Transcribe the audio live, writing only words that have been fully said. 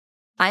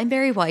I'm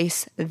Barry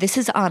Weiss. This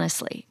is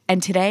Honestly.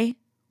 And today,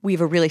 we have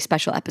a really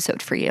special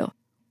episode for you.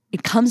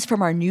 It comes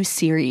from our new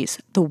series,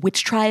 The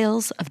Witch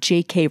Trials of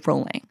J.K.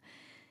 Rowling.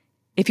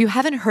 If you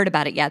haven't heard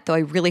about it yet, though I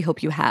really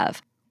hope you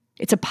have,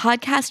 it's a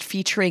podcast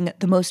featuring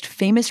the most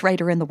famous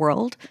writer in the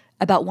world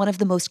about one of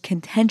the most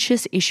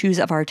contentious issues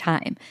of our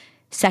time,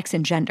 sex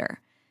and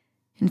gender.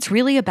 And it's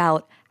really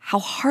about how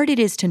hard it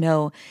is to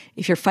know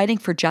if you're fighting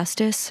for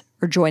justice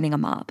or joining a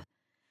mob.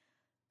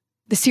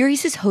 The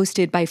series is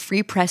hosted by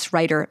Free Press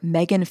writer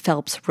Megan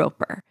Phelps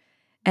Roper.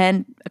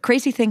 And a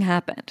crazy thing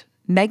happened.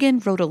 Megan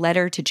wrote a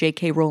letter to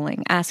J.K.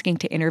 Rowling asking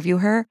to interview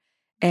her,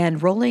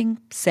 and Rowling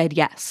said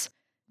yes.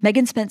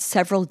 Megan spent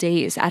several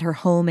days at her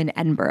home in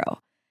Edinburgh.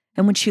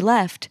 And when she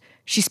left,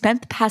 she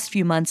spent the past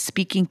few months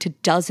speaking to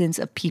dozens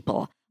of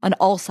people on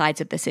all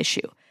sides of this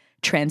issue.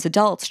 Trans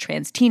adults,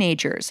 trans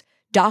teenagers,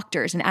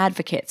 doctors and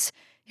advocates,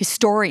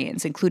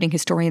 historians, including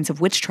historians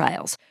of witch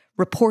trials,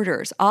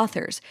 reporters,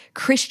 authors,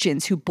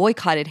 Christians who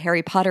boycotted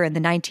Harry Potter in the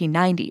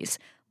 1990s,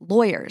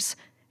 lawyers,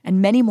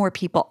 and many more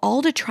people,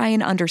 all to try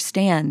and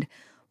understand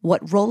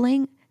what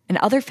Rowling and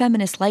other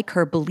feminists like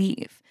her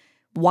believe,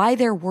 why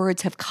their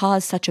words have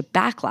caused such a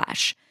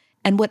backlash,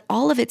 and what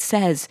all of it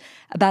says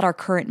about our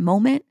current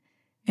moment,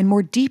 and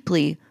more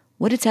deeply,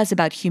 what it says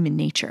about human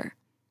nature.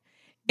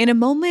 In a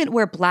moment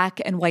where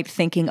Black and white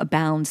thinking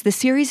abounds, the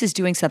series is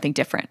doing something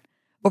different.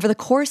 Over the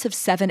course of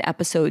 7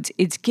 episodes,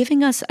 it's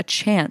giving us a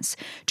chance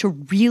to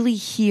really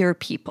hear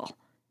people,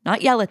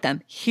 not yell at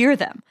them, hear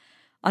them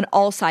on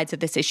all sides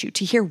of this issue,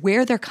 to hear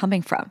where they're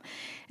coming from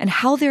and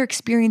how their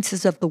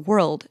experiences of the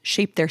world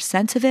shape their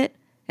sense of it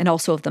and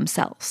also of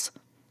themselves.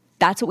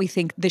 That's what we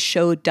think this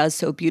show does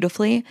so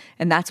beautifully,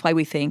 and that's why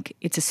we think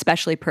it's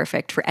especially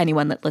perfect for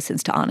anyone that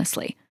listens to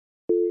Honestly.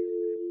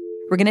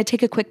 We're going to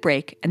take a quick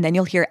break, and then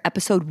you'll hear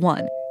episode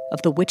 1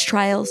 of The Witch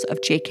Trials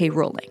of J.K.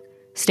 Rowling.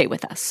 Stay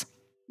with us.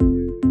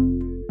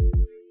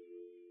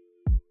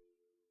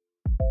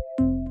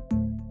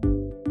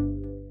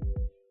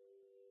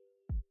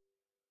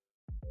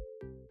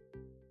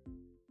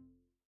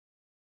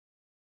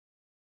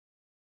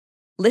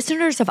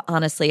 Listeners of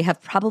Honestly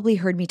have probably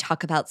heard me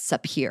talk about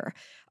Sapir,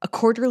 a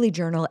quarterly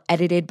journal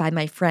edited by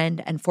my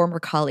friend and former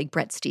colleague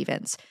Bret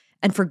Stephens,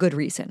 and for good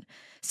reason.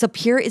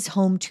 Sapir is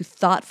home to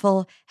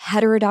thoughtful,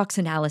 heterodox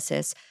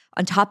analysis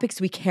on topics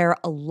we care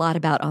a lot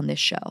about on this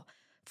show: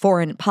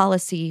 foreign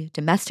policy,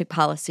 domestic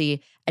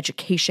policy,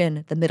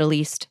 education, the Middle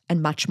East,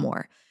 and much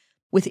more.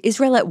 With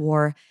Israel at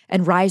war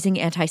and rising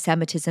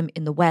anti-Semitism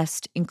in the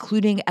West,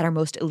 including at our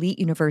most elite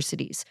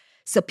universities,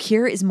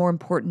 Sapir is more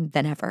important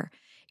than ever.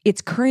 Its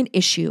current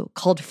issue,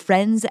 called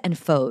Friends and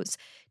Foes,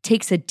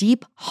 takes a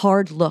deep,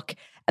 hard look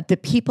at the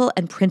people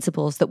and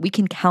principles that we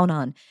can count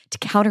on to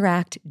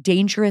counteract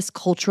dangerous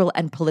cultural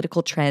and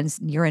political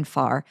trends near and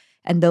far,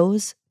 and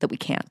those that we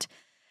can't.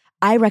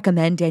 I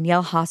recommend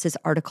Danielle Haas's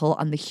article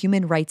on the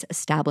human rights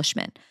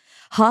establishment.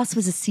 Haas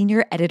was a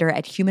senior editor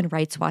at Human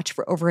Rights Watch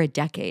for over a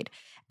decade,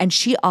 and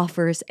she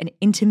offers an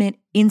intimate,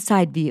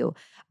 inside view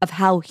of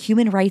how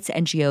human rights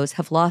NGOs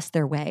have lost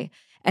their way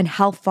and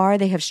how far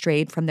they have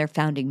strayed from their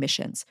founding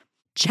missions.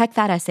 Check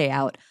that essay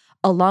out,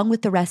 along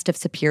with the rest of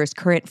Sapir's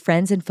current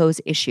Friends and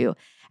Foes issue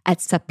at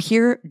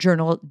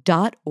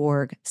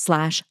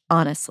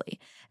sapirjournal.org/honestly.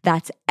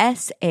 That's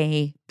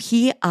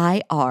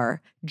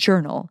SAPIR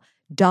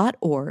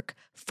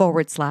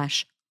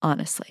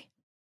journal.org/honestly.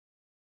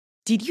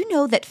 Did you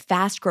know that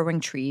Fast Growing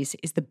Trees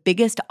is the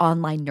biggest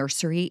online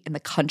nursery in the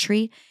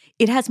country?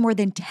 It has more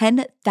than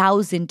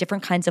 10,000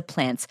 different kinds of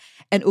plants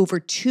and over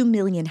 2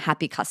 million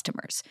happy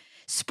customers.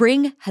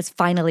 Spring has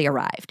finally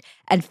arrived,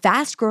 and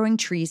Fast Growing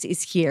Trees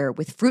is here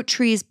with fruit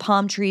trees,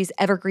 palm trees,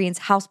 evergreens,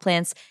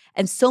 houseplants,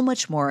 and so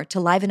much more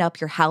to liven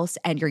up your house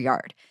and your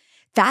yard.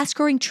 Fast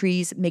Growing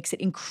Trees makes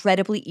it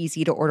incredibly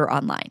easy to order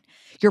online.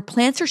 Your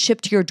plants are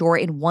shipped to your door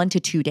in 1 to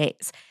 2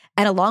 days.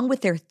 And along with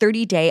their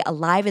 30-day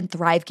Alive and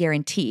Thrive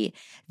guarantee,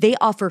 they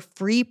offer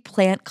free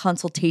plant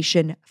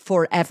consultation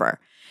forever.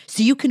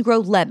 So you can grow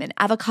lemon,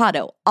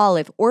 avocado,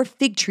 olive, or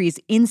fig trees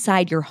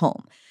inside your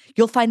home.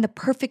 You'll find the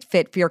perfect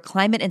fit for your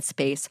climate and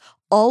space,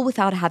 all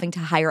without having to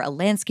hire a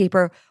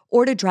landscaper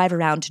or to drive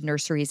around to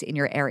nurseries in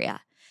your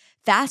area.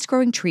 Fast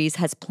Growing Trees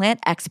has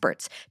plant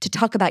experts to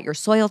talk about your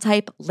soil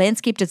type,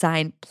 landscape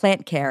design,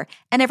 plant care,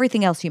 and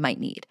everything else you might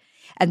need.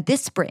 And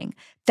this spring,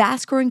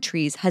 Fast Growing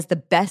Trees has the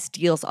best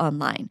deals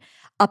online,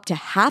 up to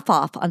half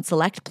off on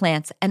select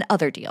plants and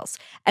other deals.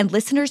 And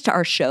listeners to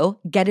our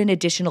show get an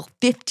additional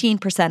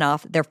 15%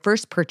 off their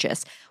first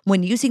purchase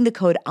when using the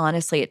code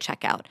HONESTLY at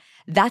checkout.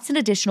 That's an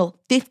additional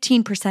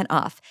 15%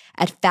 off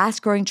at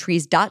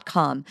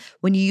fastgrowingtrees.com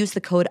when you use the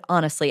code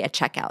HONESTLY at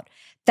checkout.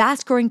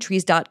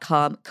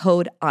 Fastgrowingtrees.com,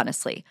 code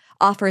HONESTLY.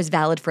 Offer is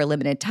valid for a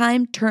limited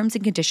time. Terms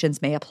and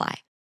conditions may apply.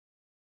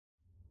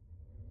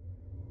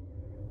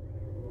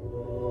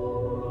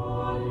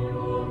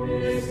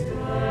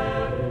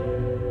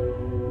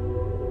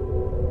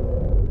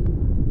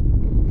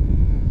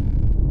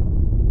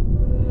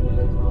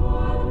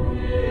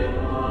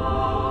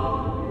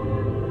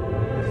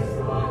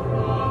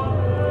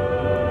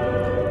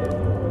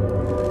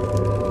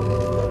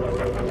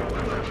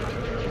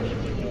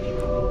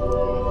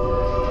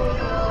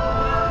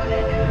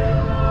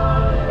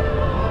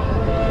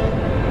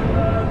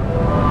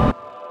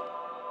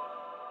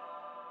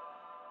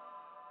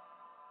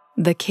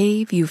 The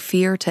cave you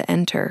fear to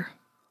enter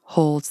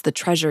holds the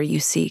treasure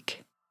you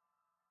seek.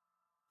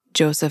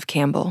 Joseph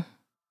Campbell.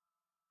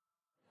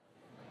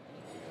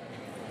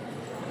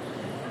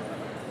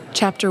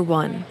 Chapter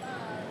 1.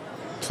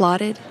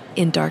 Plotted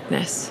in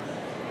Darkness.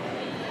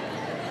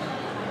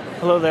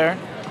 Hello there.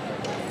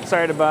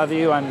 Sorry to bother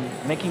you.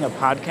 I'm making a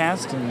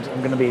podcast, and I'm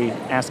going to be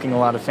asking a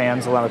lot of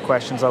fans a lot of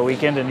questions all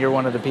weekend, and you're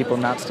one of the people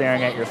not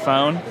staring at your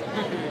phone.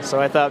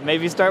 So I thought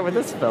maybe start with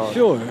this fella.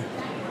 Sure.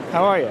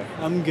 How are you?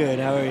 I'm good.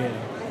 How are you?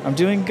 I'm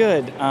doing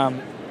good.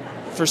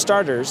 For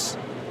starters,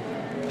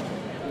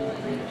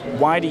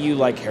 why do you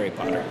like Harry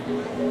Potter? I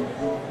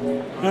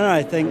don't know,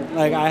 I think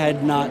I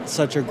had not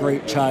such a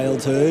great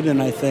childhood,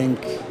 and I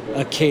think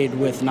a kid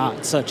with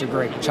not such a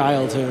great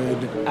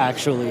childhood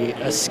actually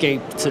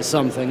escaped to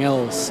something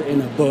else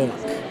in a book.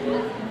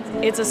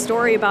 It's a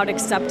story about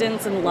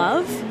acceptance and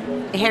love.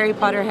 Harry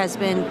Potter has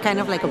been kind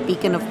of like a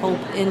beacon of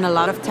hope in a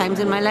lot of times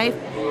in my life.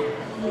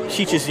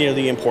 Teaches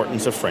the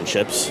importance of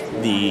friendships,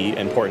 the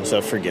importance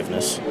of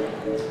forgiveness.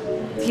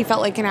 He felt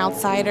like an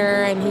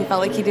outsider, and he felt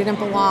like he didn't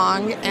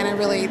belong, and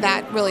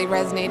that really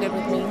resonated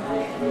with me.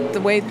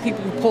 The way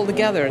people pull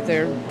together,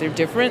 they're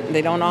different.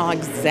 They don't all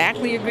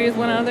exactly agree with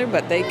one another,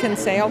 but they can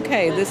say,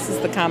 okay, this is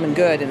the common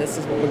good, and this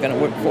is what we're going to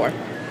work for.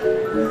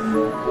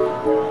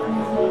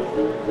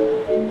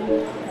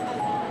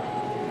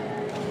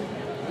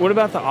 What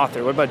about the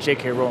author? What about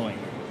J.K. Rowling?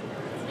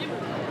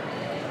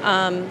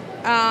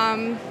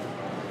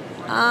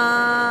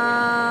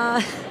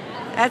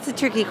 That's a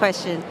tricky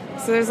question.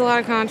 So there's a lot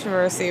of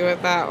controversy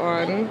with that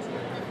one.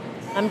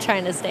 I'm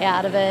trying to stay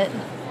out of it.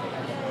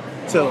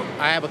 So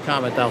I have a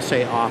comment I'll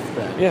say off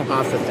the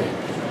thing.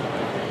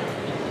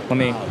 Let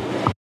me...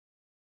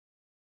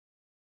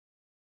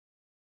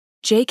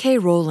 J.K.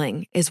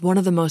 Rowling is one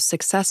of the most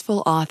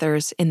successful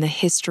authors in the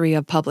history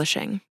of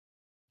publishing.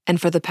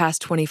 And for the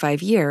past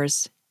 25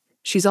 years,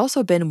 she's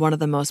also been one of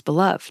the most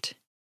beloved.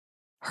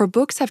 Her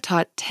books have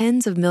taught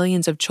tens of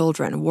millions of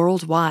children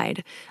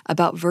worldwide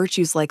about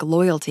virtues like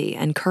loyalty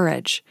and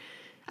courage,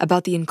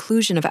 about the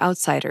inclusion of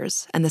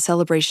outsiders and the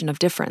celebration of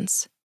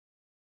difference.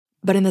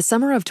 But in the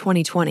summer of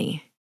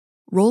 2020,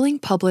 Rowling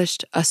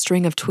published a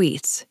string of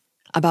tweets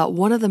about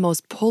one of the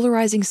most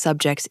polarizing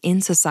subjects in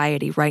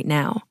society right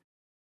now: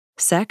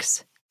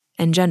 sex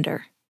and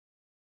gender.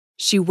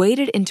 She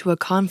waded into a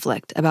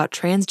conflict about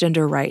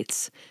transgender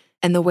rights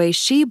and the way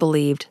she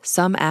believed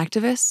some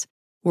activists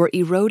were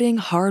eroding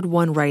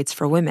hard-won rights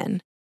for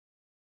women.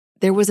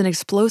 There was an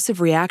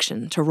explosive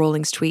reaction to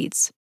Rowling's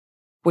tweets,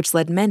 which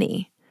led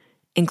many,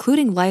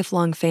 including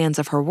lifelong fans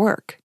of her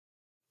work,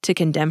 to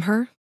condemn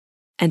her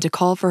and to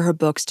call for her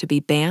books to be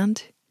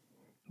banned,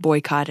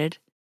 boycotted,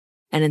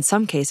 and in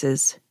some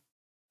cases,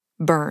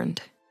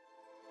 burned.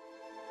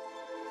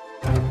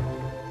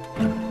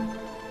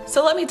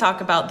 So let me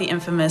talk about the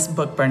infamous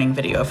book burning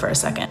video for a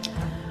second.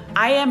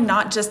 I am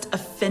not just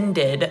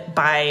offended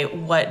by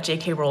what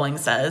J.K. Rowling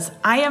says.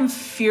 I am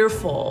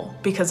fearful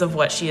because of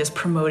what she is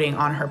promoting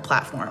on her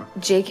platform.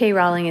 J.K.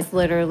 Rowling is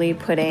literally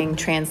putting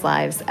trans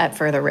lives at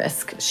further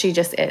risk. She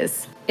just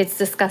is. It's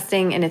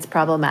disgusting and it's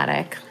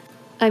problematic.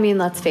 I mean,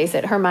 let's face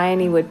it,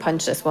 Hermione would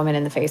punch this woman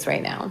in the face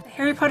right now. The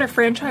Harry Potter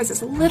franchise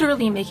is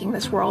literally making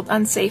this world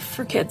unsafe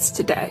for kids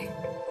today.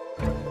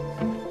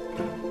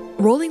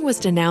 Rowling was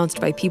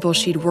denounced by people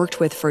she'd worked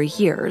with for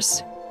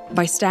years,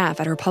 by staff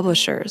at her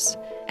publishers,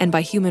 and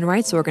by human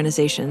rights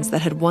organizations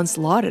that had once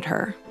lauded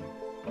her.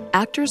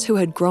 Actors who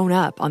had grown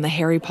up on the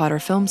Harry Potter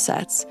film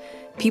sets,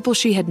 people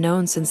she had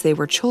known since they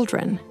were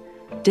children,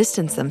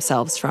 distanced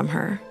themselves from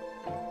her.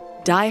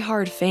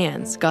 Die-hard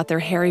fans got their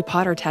Harry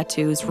Potter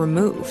tattoos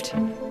removed.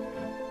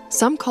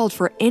 Some called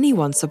for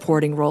anyone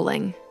supporting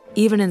Rowling,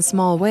 even in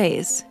small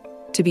ways,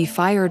 to be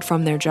fired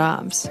from their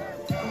jobs.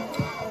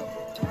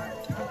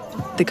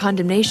 The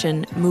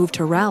condemnation moved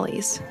to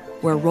rallies,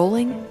 where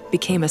Rowling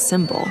became a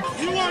symbol.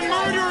 You are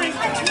murdering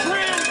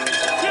trans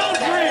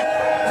children!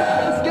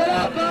 Let's get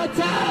up on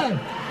time!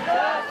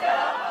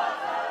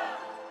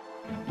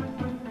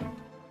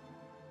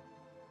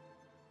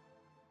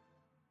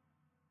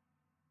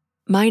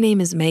 My name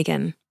is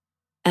Megan,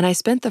 and I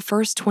spent the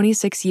first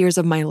 26 years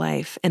of my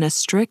life in a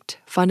strict,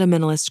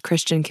 fundamentalist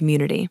Christian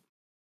community.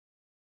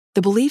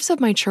 The beliefs of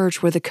my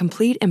church were the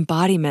complete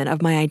embodiment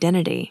of my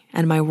identity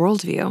and my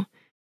worldview.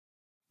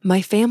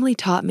 My family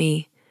taught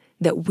me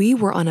that we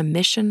were on a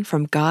mission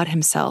from God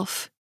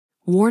Himself,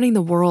 warning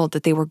the world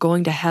that they were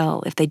going to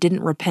hell if they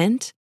didn't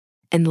repent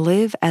and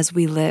live as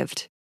we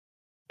lived.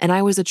 And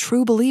I was a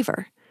true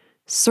believer,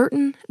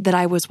 certain that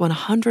I was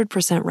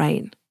 100%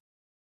 right.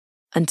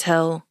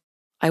 Until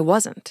I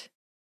wasn't.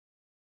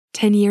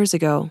 10 years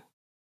ago,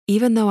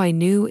 even though I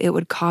knew it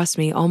would cost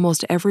me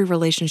almost every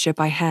relationship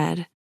I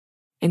had,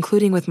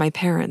 including with my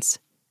parents,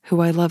 who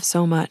I love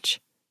so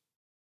much,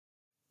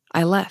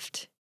 I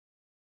left.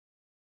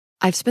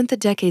 I've spent the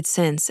decades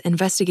since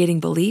investigating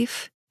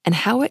belief and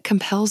how it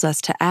compels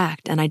us to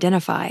act and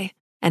identify,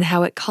 and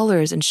how it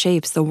colors and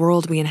shapes the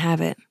world we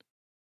inhabit.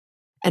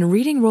 And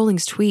reading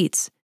Rowling's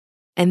tweets,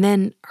 and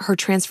then her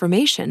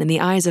transformation in the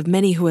eyes of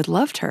many who had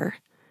loved her,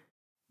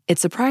 it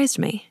surprised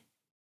me.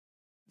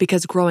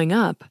 Because growing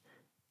up,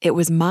 it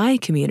was my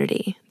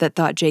community that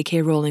thought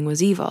J.K. Rowling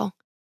was evil.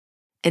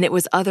 And it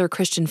was other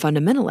Christian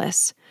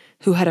fundamentalists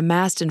who had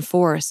amassed in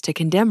force to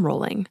condemn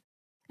Rowling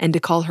and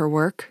to call her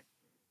work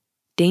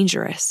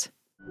dangerous.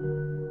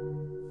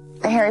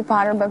 The Harry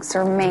Potter books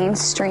are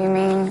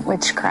mainstreaming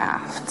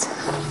witchcraft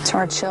to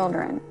our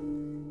children.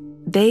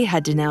 They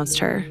had denounced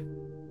her.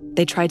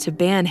 They tried to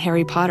ban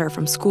Harry Potter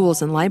from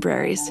schools and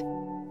libraries.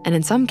 And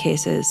in some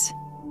cases,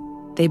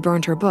 they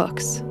burned her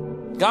books.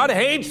 God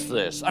hates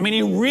this. I mean,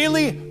 he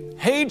really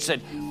hates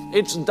it.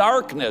 It's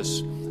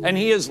darkness, and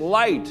he is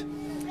light.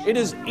 It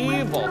is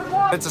evil.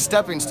 It's a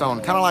stepping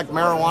stone, kind of like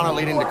marijuana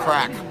leading to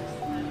crack.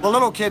 The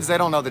little kids, they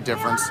don't know the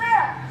difference.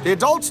 The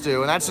adults do,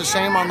 and that's a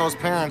shame on those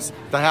parents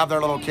that have their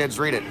little kids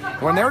read it.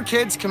 When their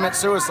kids commit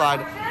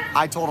suicide,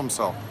 I told them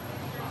so.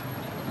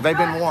 They've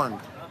been warned.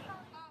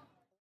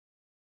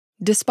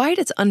 Despite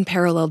its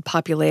unparalleled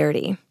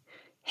popularity,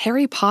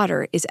 Harry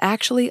Potter is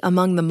actually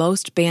among the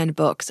most banned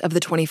books of the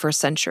 21st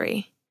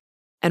century.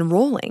 And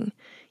Rowling,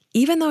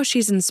 even though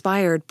she's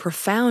inspired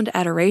profound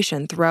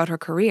adoration throughout her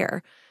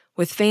career,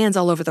 with fans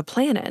all over the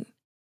planet,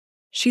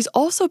 she's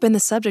also been the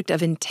subject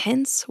of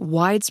intense,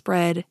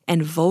 widespread,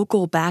 and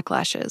vocal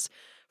backlashes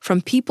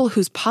from people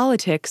whose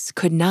politics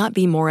could not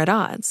be more at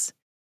odds.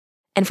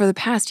 And for the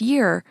past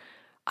year,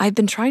 I've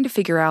been trying to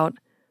figure out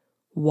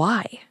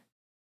why.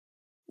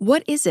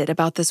 What is it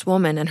about this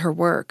woman and her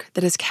work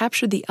that has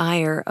captured the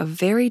ire of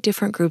very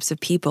different groups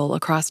of people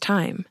across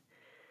time?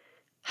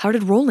 How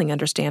did Rowling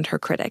understand her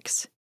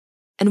critics?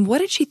 And what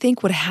did she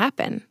think would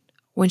happen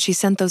when she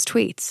sent those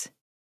tweets?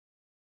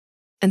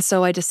 And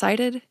so I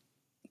decided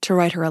to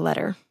write her a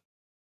letter.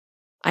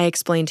 I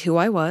explained who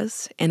I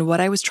was and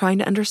what I was trying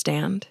to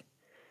understand,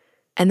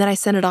 and then I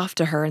sent it off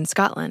to her in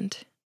Scotland.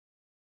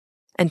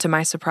 And to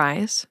my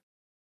surprise,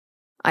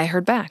 I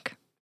heard back.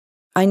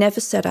 I never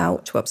set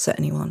out to upset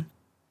anyone.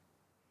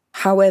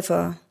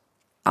 However,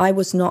 I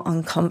was not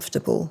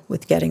uncomfortable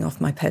with getting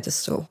off my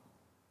pedestal.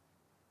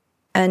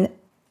 And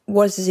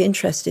what has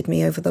interested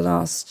me over the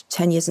last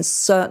 10 years, and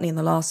certainly in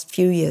the last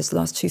few years, the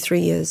last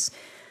 2-3 years,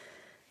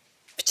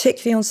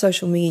 particularly on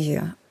social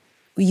media,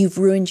 you've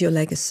ruined your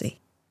legacy.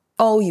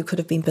 Oh, you could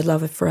have been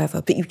beloved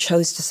forever, but you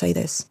chose to say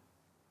this.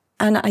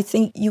 And I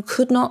think you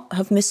could not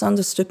have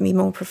misunderstood me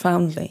more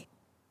profoundly.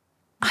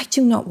 I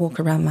do not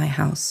walk around my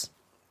house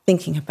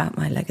thinking about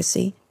my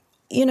legacy.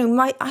 You know,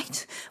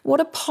 what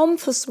a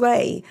pompous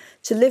way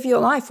to live your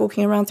life,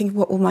 walking around thinking,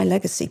 what will my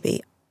legacy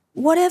be?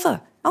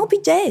 Whatever, I'll be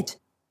dead.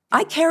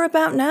 I care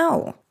about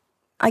now.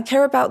 I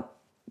care about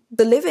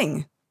the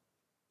living.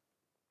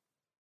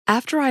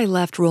 After I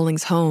left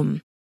Rowling's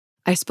home,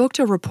 I spoke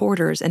to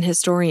reporters and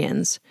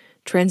historians,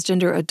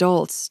 transgender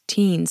adults,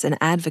 teens and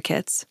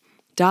advocates,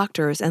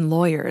 doctors and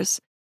lawyers,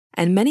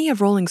 and many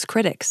of Rowling's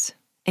critics,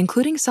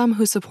 including some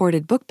who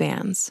supported book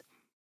bans.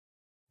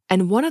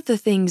 And one of the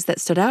things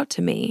that stood out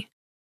to me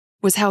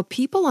was how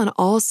people on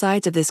all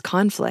sides of this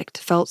conflict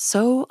felt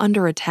so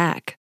under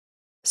attack,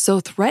 so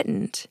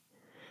threatened,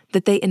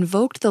 that they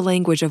invoked the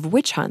language of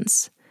witch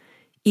hunts,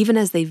 even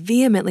as they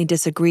vehemently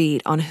disagreed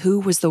on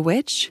who was the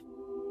witch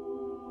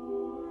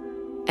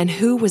and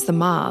who was the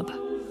mob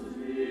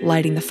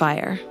lighting the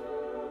fire.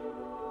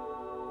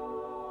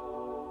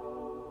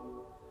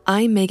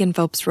 I'm Megan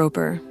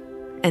Phelps-Roper,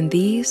 and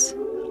these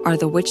are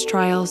the witch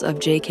trials of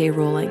J.K.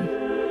 Rowling.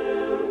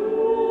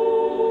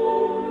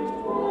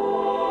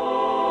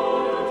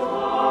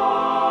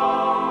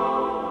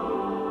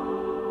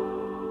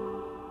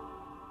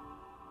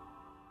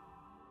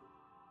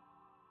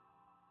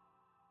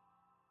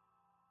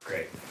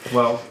 Great.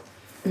 Well,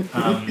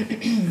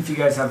 if you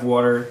guys have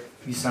water,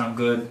 you sound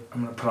good.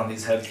 I'm going to put on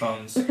these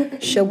headphones.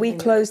 Shall we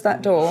close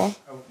that door?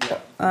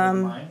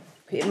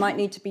 It might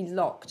need to be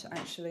locked,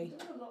 actually.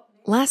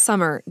 Last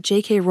summer,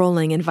 J.K.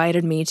 Rowling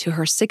invited me to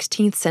her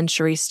 16th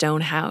century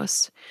stone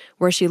house,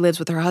 where she lives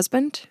with her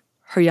husband,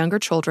 her younger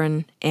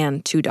children,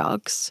 and 2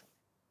 dogs.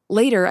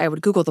 Later, I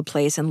would Google the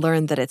place and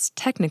learn that it's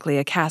technically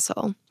a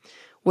castle,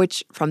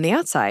 which, from the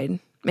outside,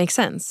 makes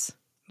sense.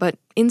 But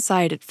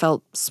inside, it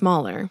felt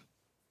smaller,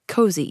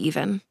 cozy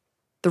even.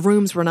 The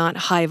rooms were not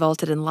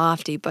high-vaulted and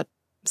lofty, but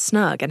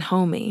snug and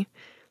homey.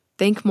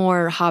 Think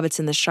more Hobbits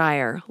in the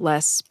Shire,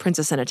 less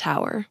Princess in a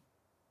Tower.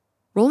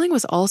 Rowling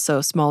was also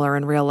smaller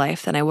in real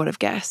life than I would have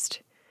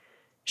guessed.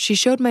 She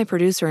showed my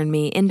producer and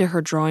me into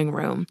her drawing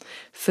room,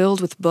 filled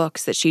with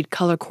books that she'd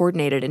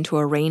color-coordinated into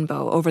a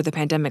rainbow over the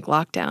pandemic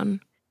lockdown.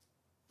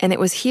 And it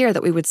was here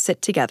that we would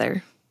sit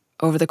together,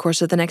 over the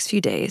course of the next few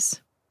days,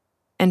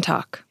 and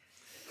talk.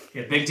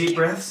 Get big, deep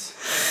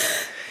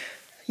breaths.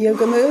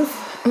 Yoga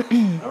move?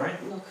 All right.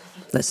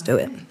 Let's do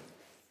it.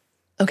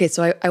 Okay,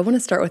 so I want to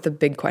start with a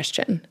big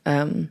question.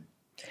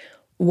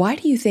 Why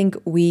do you think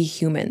we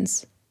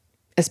humans,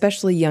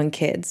 especially young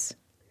kids,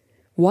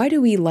 why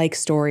do we like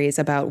stories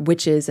about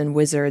witches and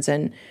wizards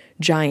and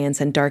giants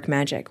and dark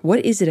magic?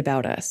 What is it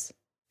about us?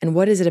 And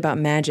what is it about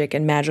magic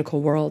and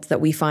magical worlds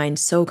that we find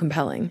so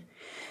compelling?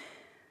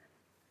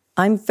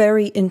 I'm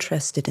very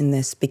interested in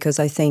this because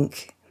I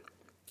think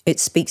it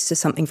speaks to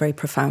something very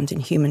profound in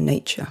human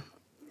nature.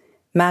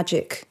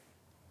 Magic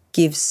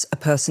gives a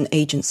person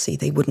agency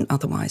they wouldn't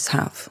otherwise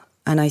have.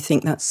 And I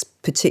think that's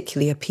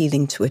particularly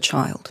appealing to a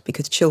child,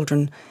 because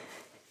children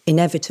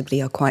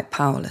inevitably are quite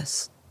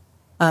powerless.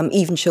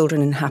 Even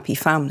children in happy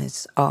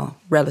families are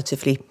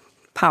relatively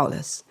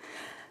powerless.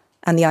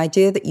 And the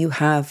idea that you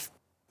have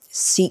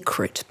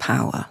secret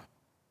power,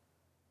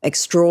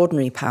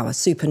 extraordinary power,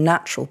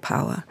 supernatural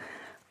power,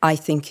 I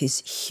think is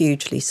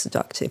hugely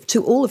seductive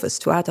to all of us,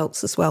 to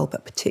adults as well,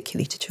 but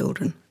particularly to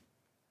children.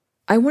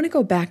 I want to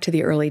go back to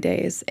the early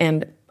days,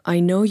 and I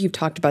know you've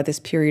talked about this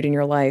period in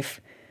your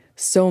life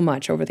so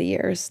much over the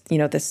years, you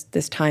know,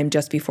 this time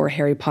just before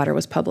Harry Potter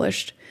was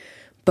published.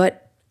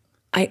 But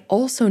I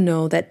also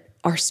know that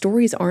our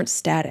stories aren't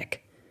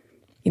static.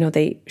 You know,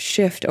 they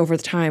shift over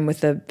the time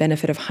with the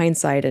benefit of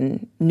hindsight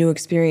and new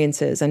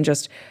experiences and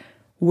just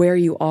where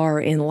you are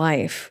in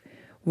life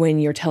when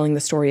you're telling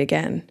the story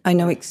again. I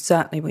know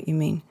exactly what you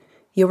mean.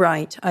 You're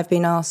right. I've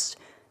been asked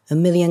a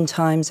million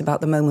times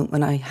about the moment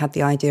when I had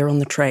the idea on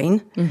the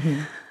train.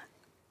 Mm-hmm.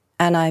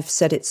 And I've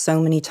said it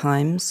so many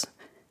times.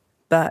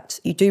 But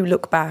you do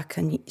look back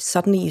and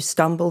suddenly you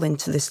stumble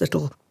into this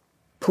little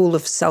pool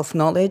of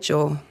self-knowledge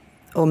or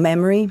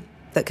memory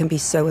that can be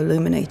so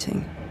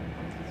illuminating.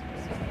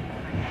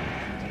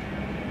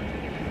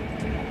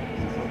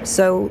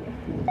 So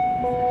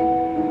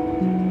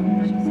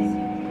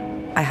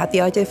I had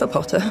the idea for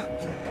Potter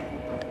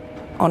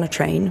on a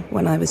train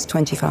when I was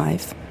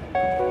 25.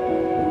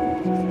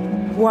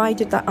 Why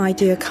did that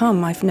idea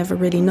come? I've never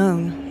really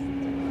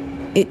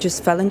known. It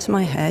just fell into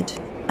my head,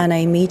 and I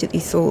immediately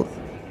thought,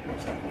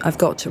 I've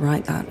got to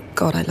write that.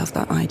 God, I love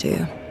that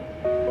idea.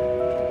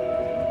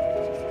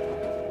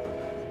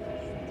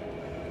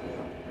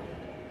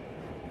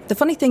 The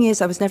funny thing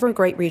is, I was never a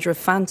great reader of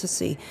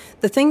fantasy.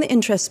 The thing that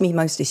interests me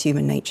most is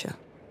human nature,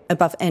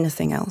 above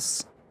anything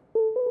else.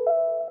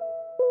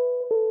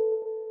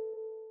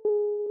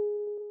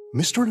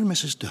 Mr. and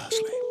Mrs.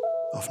 Dursley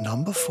of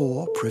number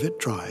 4 Privet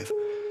Drive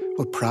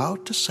were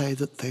proud to say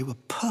that they were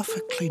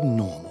perfectly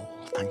normal,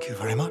 thank you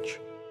very much.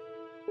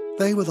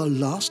 They were the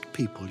last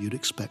people you'd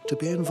expect to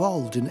be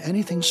involved in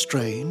anything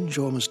strange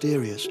or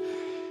mysterious,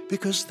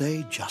 because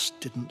they just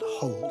didn't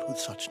hold with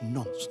such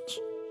nonsense.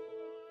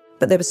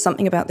 But there was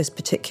something about this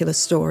particular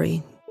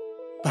story.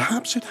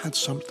 Perhaps it had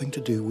something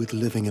to do with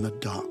living in a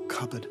dark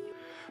cupboard,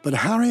 but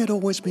Harry had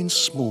always been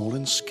small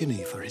and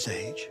skinny for his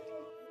age.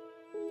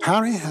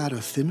 Harry had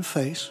a thin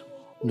face,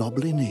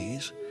 knobbly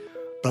knees,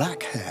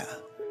 black hair,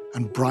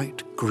 and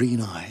bright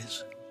green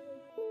eyes.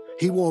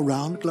 He wore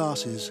round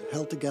glasses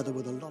held together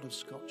with a lot of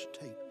Scotch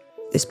tape.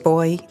 This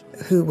boy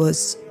who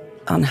was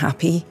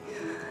unhappy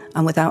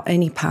and without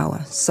any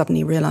power,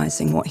 suddenly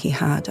realizing what he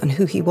had and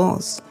who he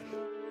was.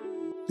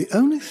 The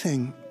only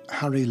thing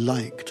Harry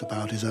liked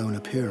about his own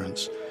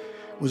appearance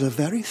was a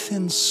very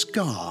thin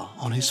scar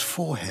on his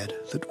forehead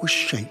that was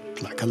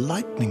shaped like a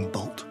lightning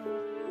bolt.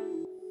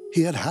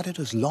 He had had it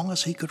as long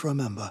as he could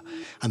remember,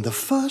 and the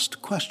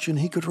first question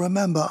he could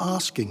remember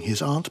asking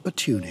his Aunt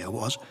Petunia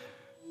was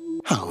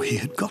how he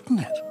had gotten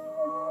it.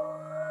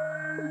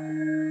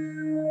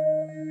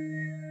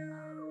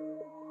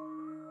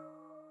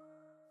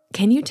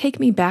 Can you take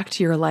me back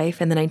to your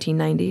life in the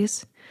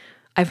 1990s?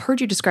 I've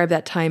heard you describe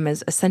that time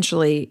as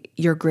essentially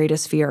your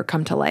greatest fear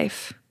come to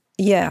life.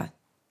 Yeah.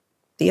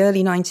 The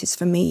early 90s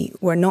for me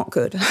were not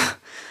good.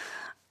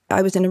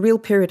 I was in a real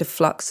period of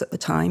flux at the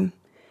time.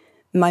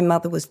 My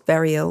mother was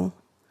very ill.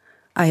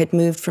 I had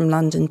moved from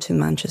London to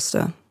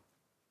Manchester.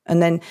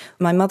 And then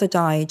my mother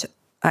died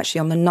actually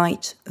on the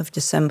night of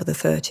December the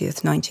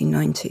 30th,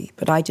 1990.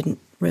 But I didn't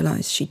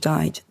realize she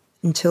died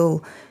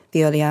until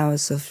the early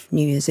hours of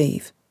New Year's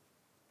Eve.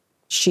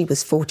 She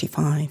was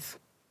 45.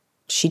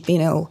 She'd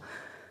been ill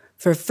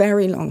for a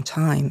very long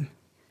time,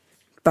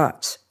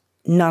 but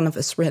none of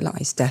us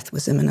realized death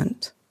was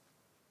imminent.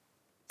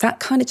 That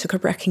kind of took a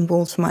wrecking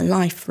ball to my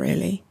life,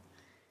 really.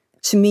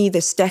 To me,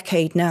 this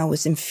decade now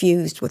was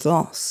infused with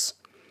loss.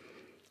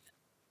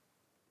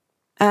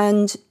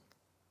 And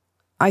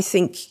I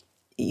think,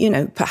 you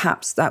know,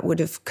 perhaps that would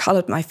have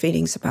coloured my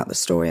feelings about the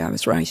story I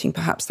was writing.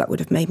 Perhaps that would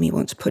have made me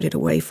want to put it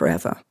away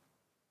forever.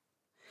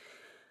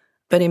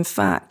 But in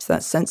fact,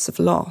 that sense of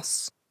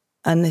loss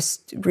and this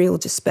real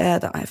despair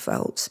that I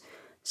felt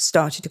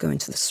started to go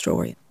into the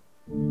story.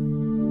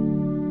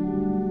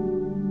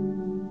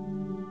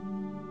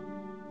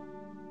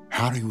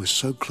 Harry was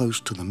so close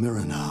to the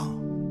mirror now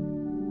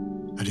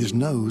that his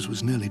nose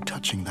was nearly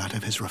touching that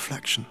of his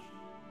reflection.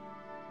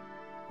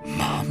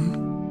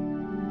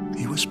 "Mum?"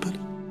 he whispered.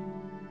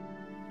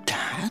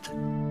 "Dad?"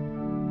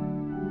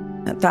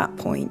 At that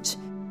point,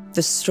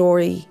 the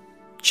story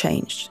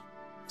changed.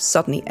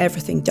 Suddenly,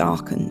 everything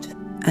darkened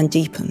and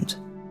deepened.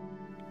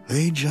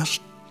 They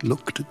just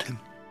looked at him,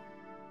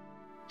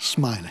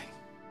 smiling.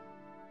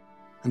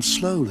 And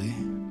slowly,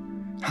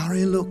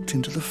 Harry looked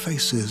into the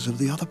faces of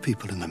the other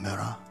people in the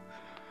mirror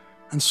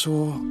and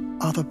saw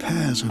other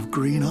pairs of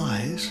green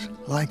eyes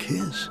like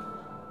his,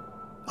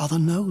 other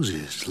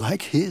noses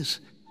like his,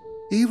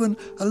 even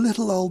a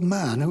little old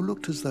man who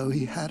looked as though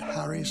he had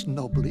Harry's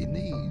knobbly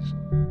knees.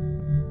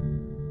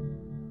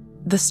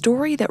 The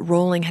story that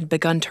Rowling had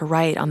begun to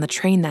write on the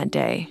train that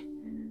day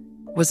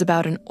was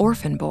about an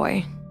orphan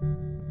boy.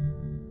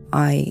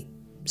 I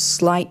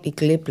slightly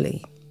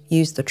glibly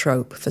used the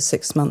trope for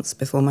 6 months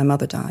before my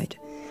mother died.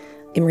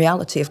 In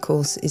reality, of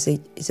course, is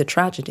a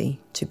tragedy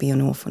to be an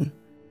orphan.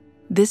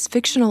 This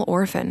fictional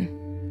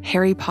orphan,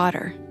 Harry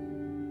Potter,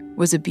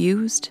 was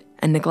abused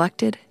and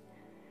neglected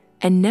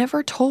and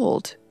never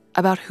told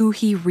about who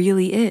he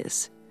really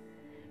is,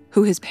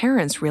 who his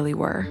parents really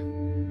were,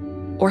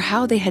 or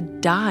how they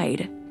had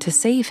died to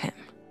save him.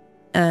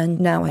 And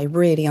now I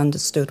really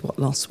understood what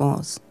loss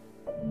was.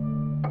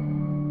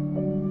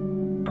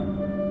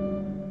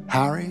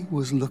 Harry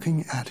was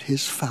looking at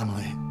his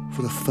family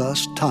for the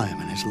first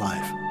time in his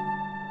life.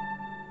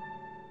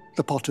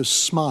 The Potters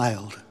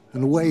smiled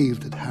and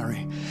waved at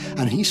Harry,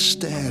 and he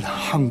stared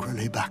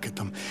hungrily back at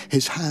them,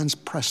 his hands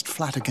pressed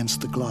flat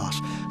against the glass,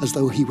 as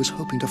though he was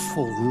hoping to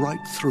fall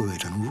right through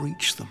it and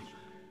reach them.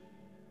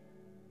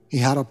 He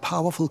had a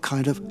powerful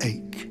kind of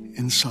ache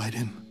inside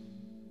him,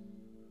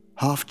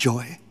 half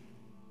joy,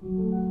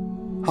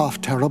 half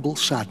terrible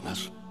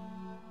sadness.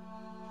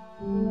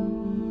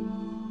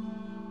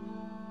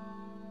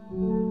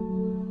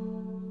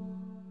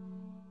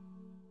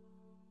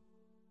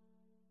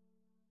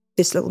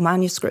 This little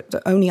manuscript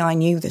that only I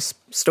knew this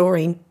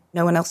story,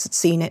 no one else had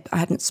seen it. I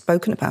hadn't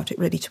spoken about it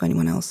really to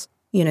anyone else.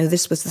 You know,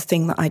 this was the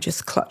thing that I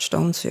just clutched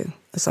onto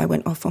as I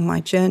went off on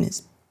my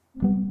journeys.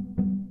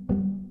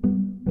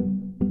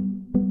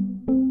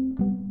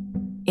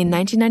 In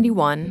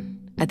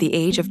 1991, at the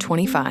age of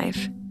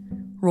 25,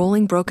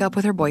 Rowling broke up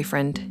with her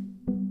boyfriend,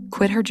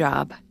 quit her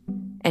job,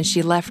 and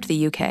she left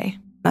the UK.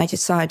 I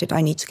decided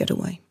I need to get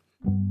away.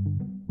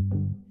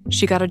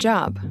 She got a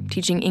job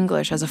teaching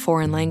English as a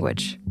foreign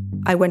language.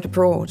 I went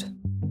abroad.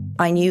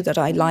 I knew that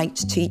I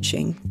liked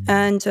teaching,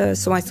 and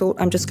so I thought,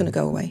 I'm just going to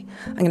go away.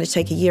 I'm going to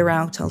take a year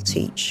out, I'll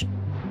teach.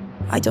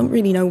 I don't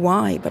really know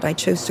why, but I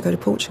chose to go to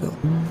Portugal.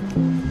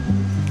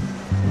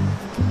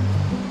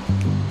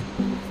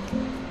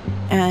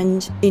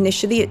 And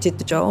initially it did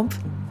the job.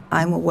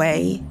 I'm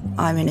away,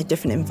 I'm in a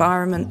different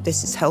environment,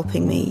 this is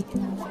helping me.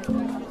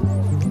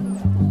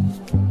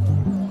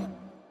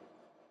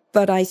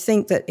 But I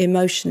think that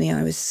emotionally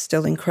I was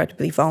still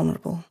incredibly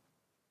vulnerable.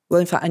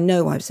 Well, in fact, I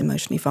know I was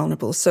emotionally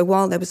vulnerable. So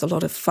while there was a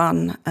lot of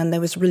fun and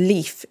there was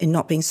relief in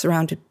not being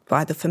surrounded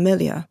by the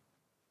familiar,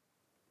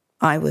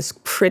 I was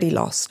pretty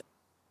lost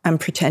and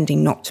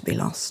pretending not to be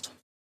lost.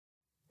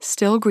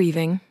 Still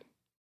grieving,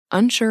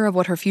 unsure of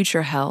what her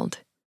future held,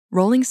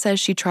 Rowling says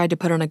she tried to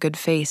put on a good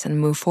face and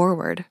move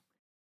forward.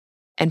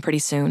 And pretty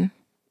soon,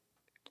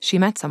 she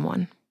met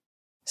someone.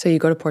 So you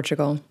go to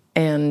Portugal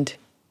and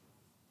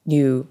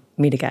you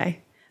meet a guy.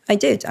 I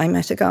did. I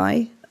met a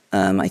guy.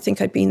 I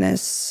think I'd been there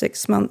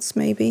 6 months,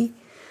 maybe,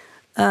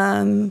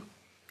 in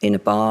a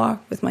bar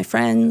with my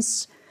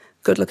friends,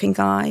 good-looking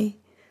guy,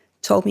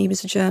 told me he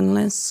was a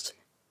journalist.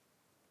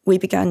 We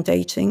began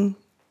dating.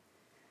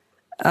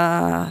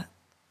 It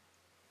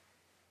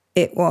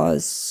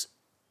was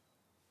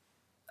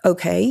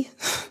okay.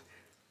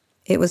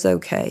 It was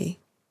okay.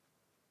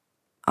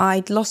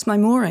 I'd lost my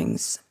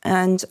moorings,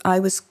 and I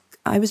was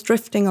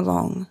drifting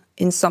along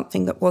in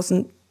something that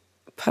wasn't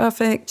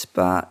perfect,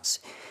 but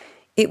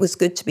it was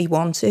good to be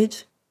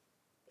wanted.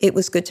 It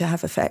was good to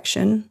have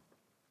affection.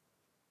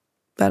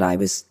 But I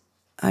was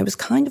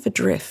kind of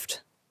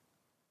adrift.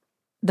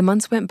 The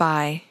months went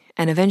by,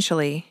 and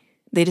eventually,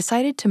 they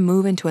decided to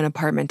move into an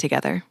apartment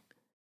together.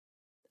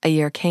 A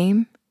year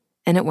came,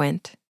 and it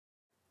went.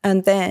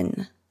 And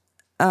then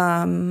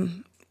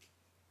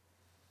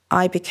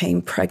I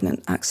became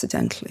pregnant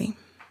accidentally.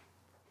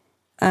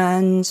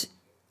 And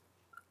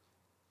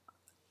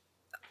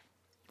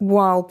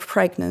while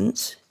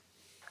pregnant,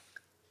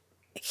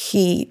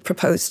 he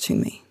proposed to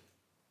me.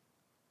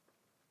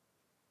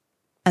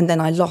 And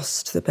then I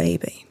lost the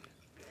baby.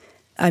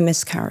 I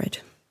miscarried,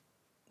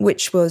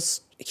 which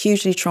was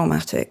hugely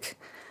traumatic.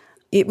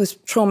 It was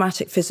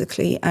traumatic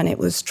physically and it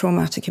was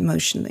traumatic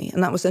emotionally.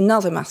 And that was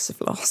another massive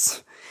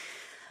loss.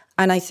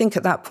 And I think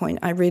at that point,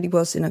 I really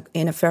was in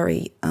a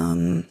very,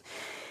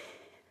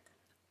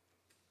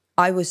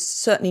 I was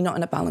certainly not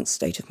in a balanced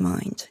state of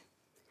mind.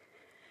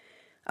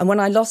 And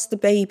when I lost the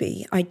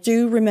baby, I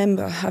do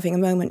remember having a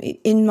moment,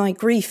 in my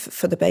grief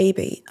for the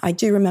baby, I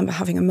do remember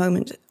having a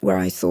moment where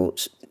I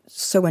thought,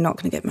 so we're not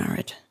going to get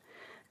married.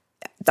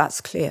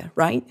 That's clear,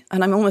 right?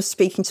 And I'm almost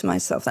speaking to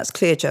myself, that's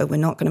clear, Joe, we're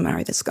not going to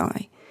marry this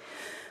guy.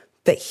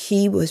 But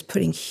he was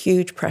putting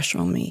huge pressure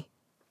on me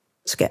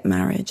to get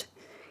married.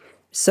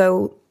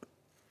 So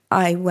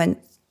I went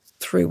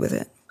through with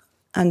it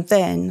and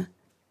then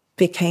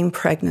became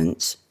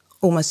pregnant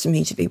almost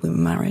immediately we were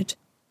married,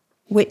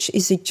 which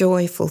is a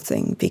joyful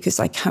thing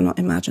because I cannot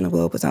imagine a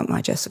world without my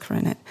Jessica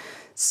in it.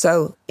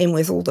 So in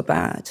with all the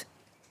bad,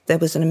 there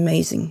was an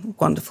amazing,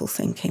 wonderful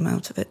thing came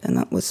out of it, and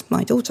that was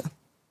my daughter.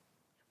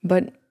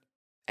 But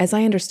as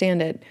I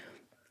understand it,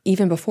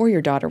 even before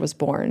your daughter was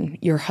born,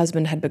 your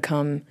husband had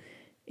become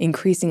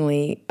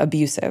increasingly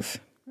abusive.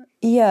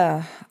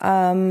 Yeah.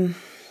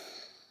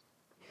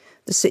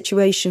 The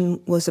situation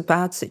was a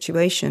bad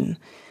situation,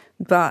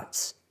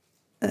 but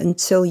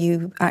until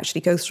you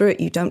actually go through it,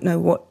 you don't know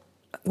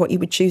what you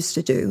would choose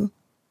to do.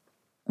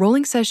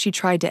 Rowling says she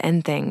tried to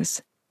end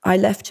things. I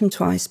left him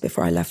twice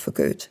before I left for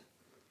good.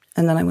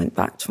 And then I went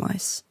back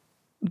twice.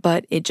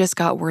 But it just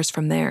got worse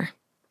from there.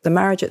 The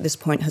marriage at this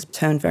point has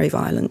turned very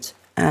violent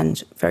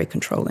and very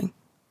controlling.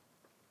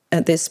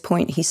 At this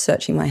point, he's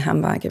searching my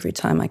handbag every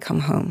time I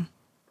come home.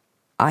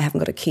 I haven't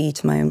got a key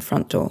to my own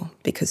front door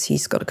because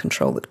he's got to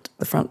control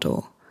the front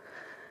door.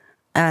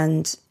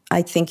 And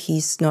I think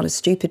he's not a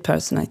stupid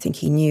person. I think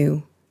he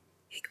knew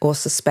or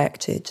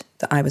suspected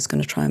that I was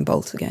going to try and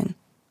bolt again.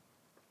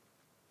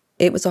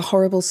 It was a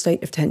horrible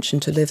state of tension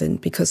to live in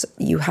because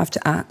you have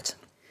to act.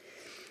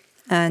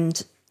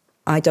 And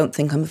I don't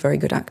think I'm a very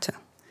good actor.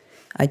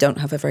 I don't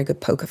have a very good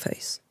poker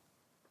face.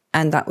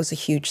 And that was a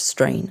huge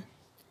strain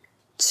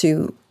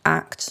to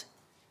act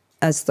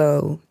as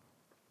though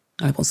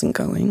I wasn't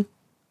going.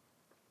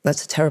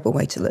 That's a terrible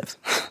way to live.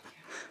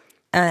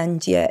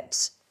 And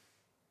yet,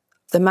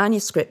 the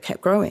manuscript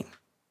kept growing.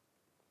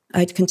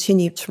 I'd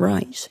continued to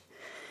write.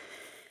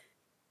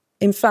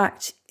 In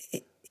fact,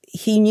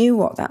 he knew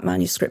what that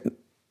manuscript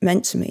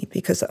meant to me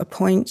because at a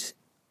point,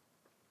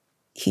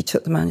 he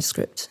took the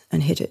manuscript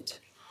and hid it.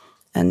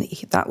 And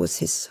that was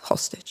his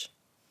hostage.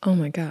 Oh,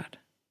 my God.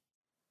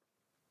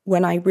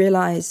 When I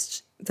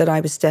realized that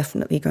I was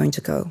definitely going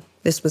to go,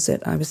 this was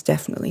it, I was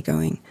definitely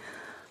going,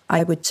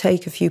 I would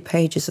take a few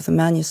pages of the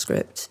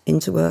manuscript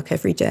into work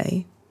every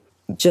day,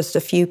 just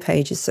a few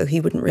pages so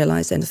he wouldn't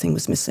realize anything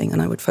was missing,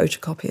 and I would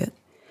photocopy it.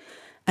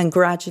 And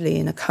gradually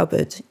in a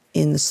cupboard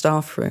in the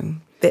staff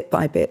room, bit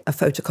by bit, a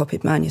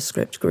photocopied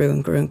manuscript grew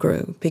and grew and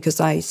grew because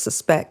I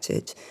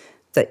suspected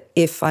that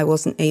if I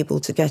wasn't able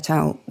to get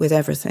out with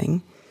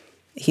everything,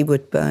 he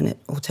would burn it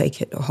or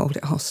take it or hold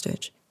it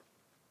hostage.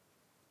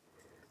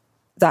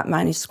 That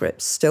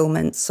manuscript still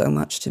meant so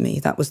much to me.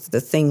 That was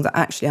the thing that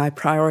actually I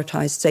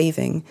prioritized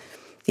saving.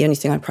 The only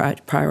thing I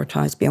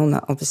prioritized beyond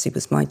that, obviously,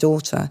 was my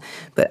daughter.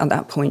 But at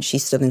that point,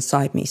 she's still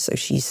inside me, so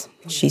she's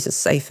as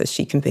safe as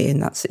she can be in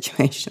that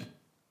situation.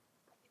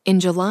 In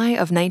July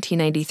of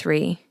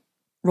 1993,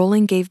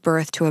 Rowling gave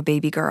birth to a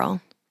baby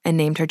girl and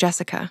named her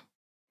Jessica,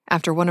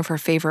 after one of her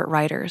favorite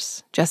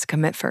writers, Jessica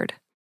Mitford.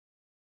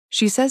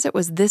 She says it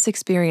was this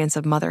experience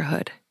of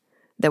motherhood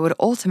that would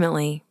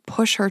ultimately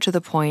push her to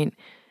the point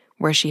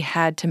where she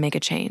had to make a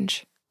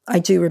change. I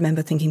do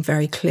remember thinking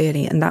very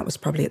clearly, and that was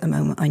probably at the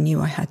moment I knew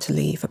I had to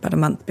leave, about a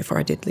month before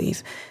I did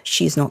leave.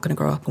 She's not going to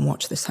grow up and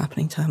watch this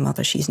happening to her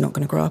mother. She's not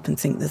going to grow up and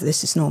think that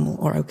this is normal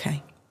or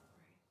okay.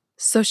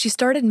 So she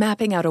started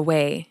mapping out a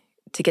way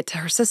to get to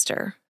her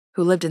sister,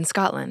 who lived in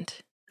Scotland.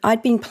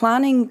 I'd been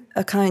planning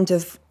a kind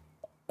of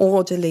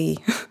orderly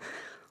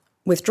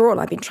withdrawal.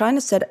 I've been trying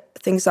to set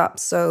things up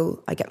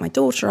so I get my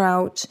daughter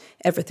out,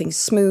 everything's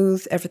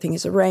smooth, everything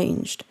is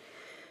arranged.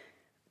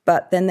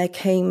 But then there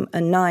came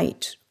a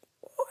night,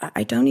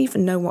 I don't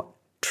even know what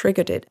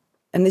triggered it,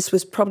 and this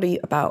was probably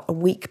about a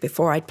week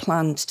before I'd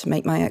planned to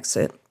make my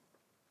exit.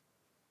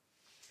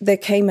 There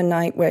came a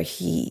night where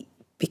he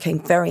became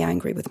very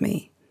angry with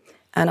me,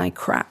 and I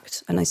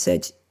cracked, and I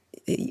said,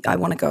 I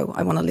want to go,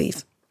 I want to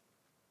leave.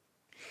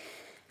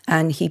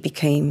 And he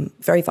became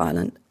very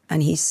violent,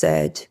 and he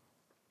said,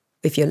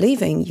 if you're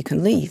leaving, you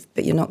can leave,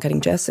 but you're not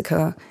getting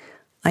Jessica.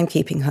 I'm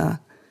keeping her.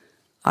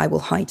 I will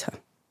hide her.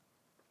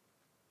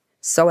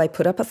 So I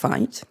put up a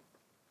fight,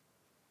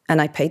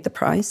 and I paid the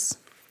price.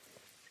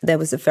 There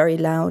was a very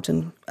loud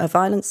and a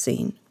violent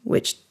scene,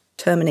 which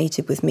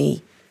terminated with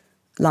me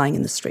lying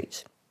in the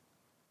street.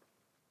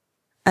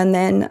 And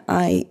then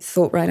I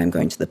thought, right, I'm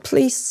going to the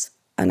police,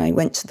 and I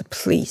went to the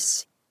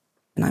police,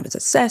 and I was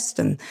assessed,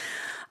 and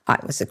I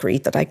was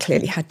agreed that I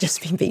clearly had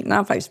just been beaten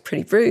up. I was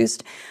pretty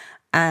bruised,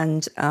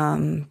 and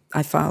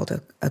I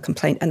filed a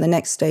complaint, and the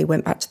next day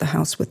went back to the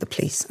house with the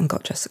police and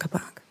got Jessica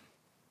back.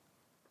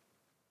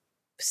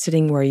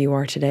 Sitting where you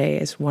are today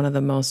as one of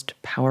the most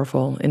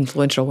powerful,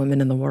 influential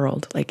women in the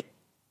world, like,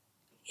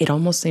 it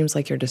almost seems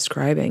like you're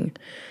describing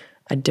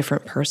a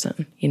different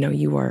person. You know,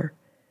 you are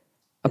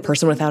a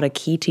person without a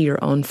key to your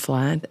own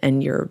flat,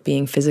 and you're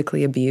being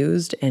physically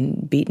abused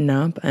and beaten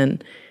up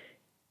and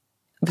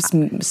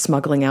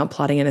smuggling out,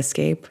 plotting an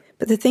escape.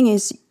 But the thing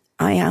is,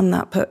 I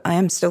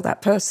am still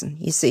that person,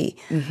 you see.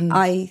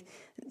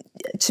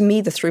 Mm-hmm. To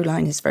me, the through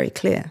line is very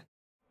clear.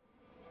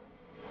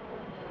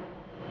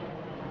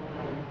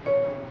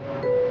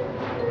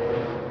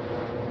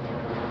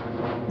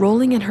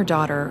 Rowling and her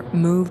daughter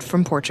moved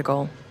from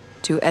Portugal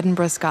to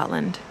Edinburgh,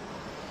 Scotland.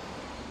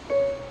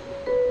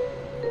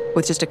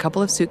 With just a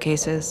couple of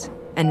suitcases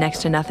and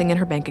next to nothing in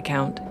her bank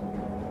account,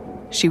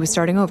 she was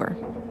starting over,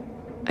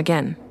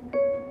 again.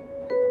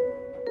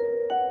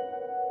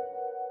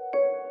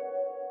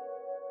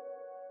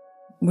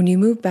 When you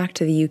moved back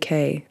to the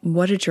UK,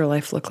 what did your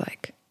life look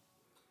like?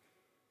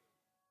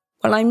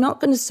 Well, I'm not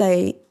going to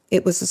say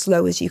it was as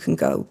low as you can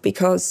go,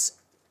 because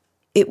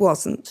it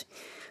wasn't.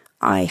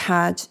 I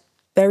had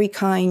very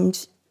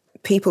kind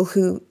people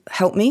who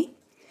helped me.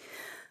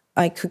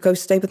 I could go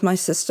stay with my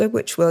sister,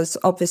 which was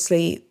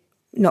obviously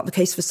not the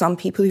case for some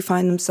people who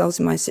find themselves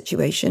in my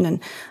situation.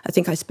 And I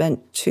think I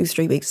spent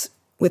 2-3 weeks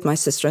with my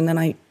sister, and then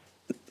I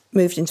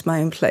moved into my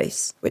own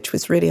place, which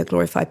was really a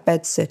glorified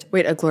bedsit.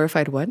 Wait, a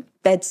glorified what?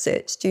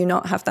 Bedsit. Do you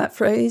not have that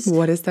phrase?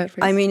 What is that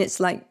phrase? I mean,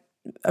 it's like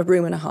a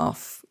room and a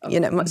half.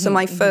 So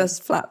my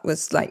first flat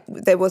was like,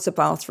 there was a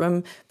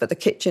bathroom, but the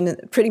kitchen,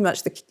 pretty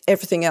much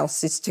everything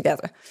else is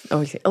together.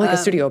 Okay, like a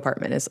studio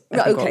apartment is.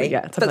 Okay,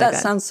 yeah, but that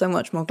sounds so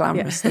much more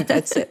glamorous than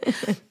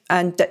bedsit.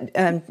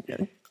 And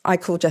I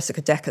call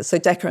Jessica Decker. So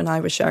Decker and I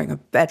were sharing a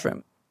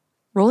bedroom.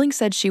 Rowling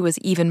said she was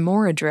even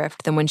more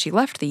adrift than when she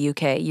left the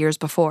UK years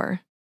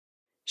before.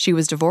 She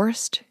was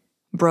divorced,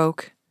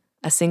 broke,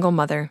 a single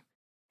mother,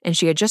 and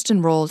she had just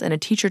enrolled in a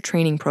teacher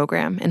training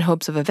program in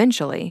hopes of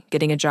eventually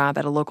getting a job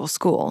at a local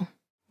school.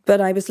 But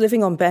I was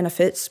living on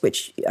benefits,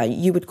 which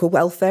you would call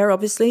welfare,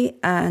 obviously,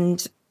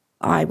 and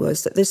I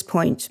was, at this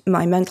point,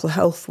 my mental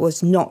health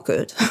was not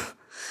good.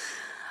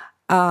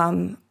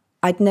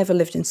 I'd never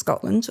lived in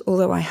Scotland,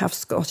 although I have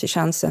Scottish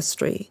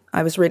ancestry.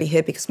 I was really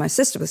here because my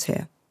sister was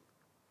here.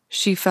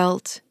 She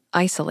felt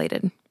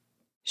isolated.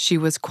 She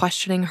was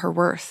questioning her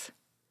worth.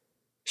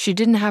 She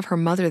didn't have her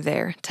mother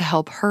there to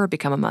help her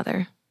become a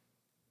mother.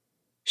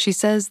 She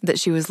says that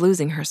she was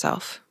losing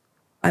herself.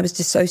 I was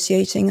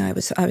dissociating. I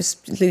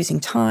was losing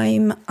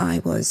time. I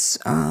was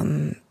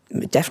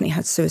definitely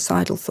had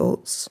suicidal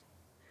thoughts.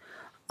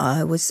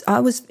 I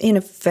was in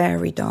a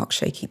very dark,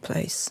 shaky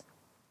place.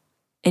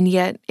 And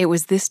yet it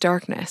was this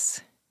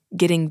darkness,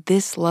 getting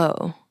this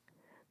low,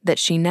 that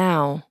she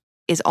now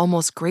is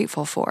almost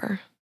grateful for.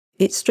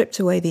 It stripped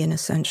away the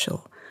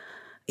inessential.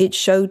 It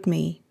showed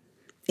me,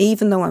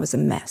 even though I was a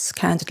mess,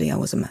 candidly I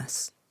was a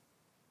mess,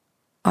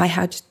 I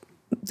had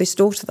this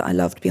daughter that I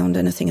loved beyond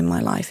anything in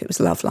my life. It was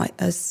love like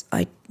as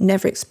I'd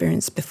never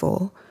experienced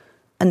before.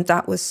 And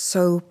that was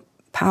so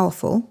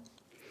powerful.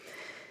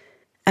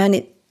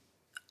 And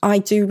I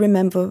do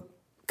remember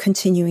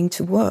continuing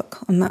to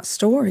work on that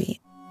story.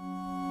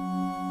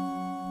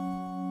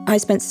 I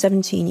spent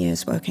 17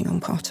 years working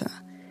on Potter.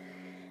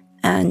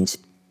 And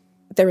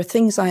there are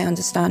things I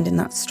understand in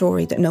that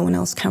story that no one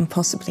else can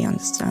possibly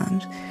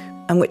understand,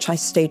 and which I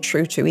stayed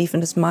true to,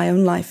 even as my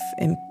own life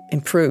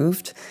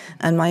improved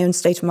and my own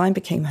state of mind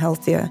became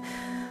healthier.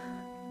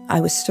 I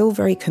was still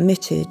very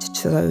committed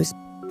to those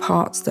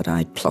parts that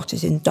I'd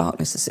plotted in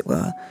darkness, as it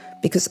were,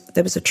 because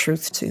there was a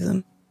truth to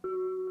them,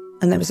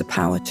 and there was a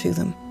power to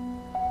them.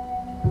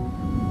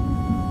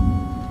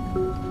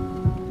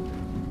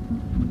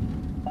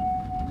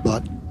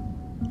 But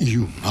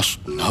you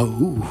must know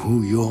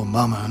who your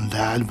mum and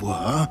dad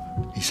were,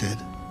 he said.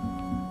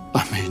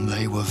 I mean,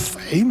 they were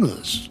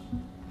famous.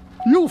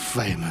 You're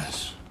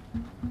famous.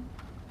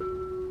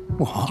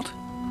 What?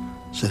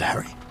 Said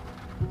Harry.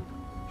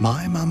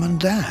 My mum and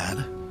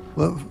dad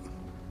were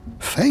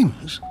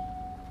famous?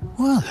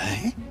 Were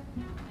they?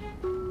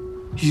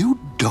 You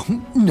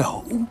don't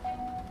know?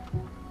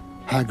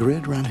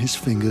 Hagrid ran his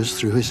fingers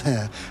through his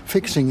hair,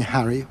 fixing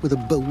Harry with a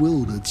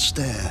bewildered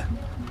stare.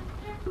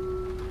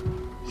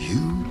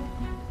 You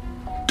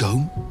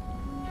don't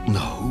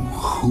know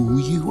who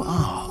you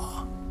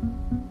are?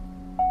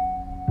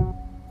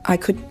 I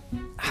could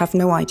have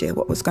no idea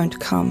what was going to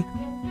come.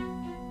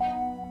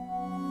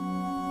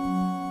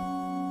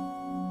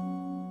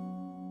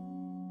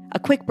 A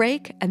quick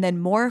break, and then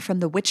more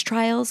from the witch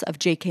trials of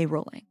J.K.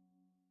 Rowling.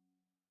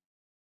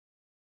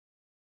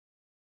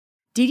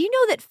 Did you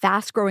know that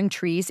Fast Growing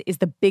Trees is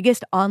the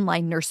biggest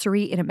online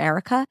nursery in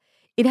America?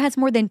 It has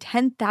more than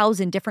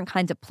 10,000 different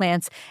kinds of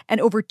plants and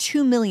over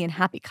 2 million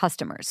happy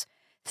customers.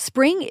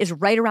 Spring is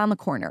right around the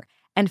corner,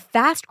 and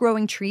Fast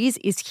Growing Trees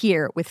is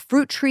here with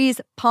fruit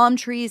trees, palm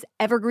trees,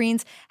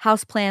 evergreens,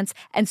 houseplants,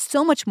 and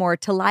so much more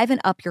to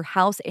liven up your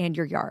house and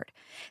your yard.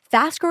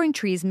 Fast Growing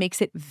Trees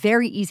makes it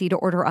very easy to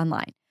order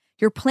online.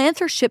 Your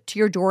plants are shipped to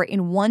your door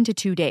in 1 to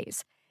 2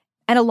 days.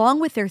 And along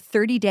with their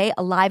 30-day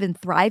Alive and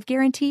Thrive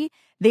guarantee,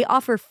 they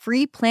offer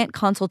free plant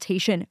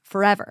consultation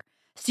forever.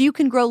 So you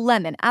can grow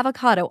lemon,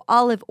 avocado,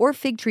 olive, or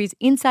fig trees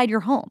inside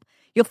your home.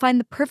 You'll find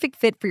the perfect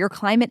fit for your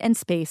climate and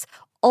space,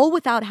 all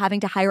without having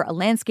to hire a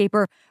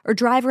landscaper or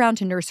drive around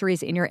to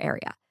nurseries in your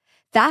area.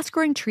 Fast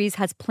Growing Trees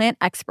has plant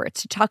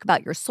experts to talk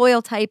about your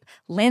soil type,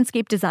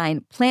 landscape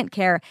design, plant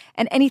care,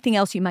 and anything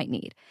else you might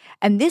need.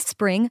 And this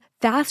spring,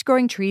 Fast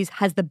Growing Trees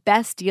has the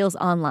best deals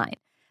online.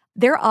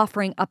 They're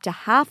offering up to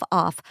half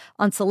off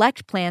on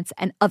select plants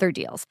and other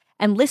deals.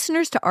 And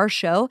listeners to our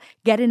show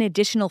get an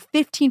additional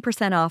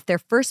 15% off their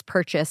first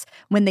purchase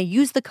when they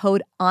use the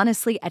code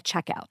HONESTLY at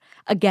checkout.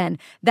 Again,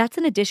 that's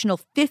an additional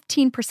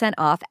 15%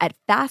 off at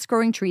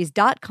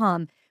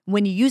fastgrowingtrees.com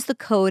when you use the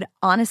code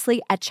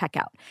HONESTLY at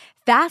checkout.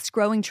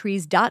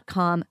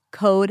 Fastgrowingtrees.com,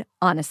 code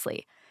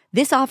HONESTLY.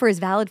 This offer is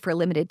valid for a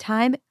limited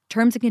time.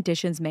 Terms and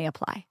conditions may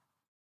apply.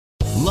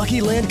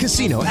 Lucky Land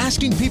Casino,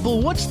 asking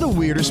people, what's the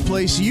weirdest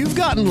place you've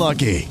gotten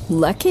lucky?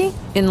 Lucky?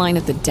 In line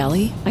at the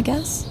deli, I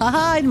guess?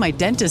 Aha, in my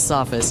dentist's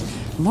office.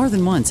 More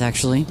than once,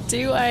 actually.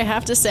 Do I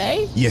have to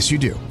say? Yes, you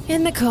do.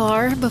 In the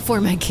car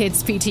before my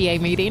kids' PTA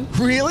meeting.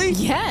 Really?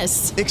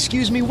 Yes.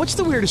 Excuse me, what's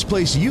the weirdest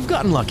place you've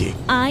gotten lucky?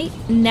 I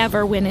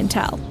never win and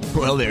tell.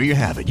 Well, there you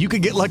have it. You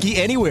can get lucky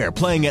anywhere,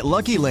 playing at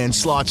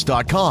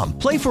LuckyLandSlots.com.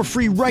 Play for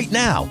free right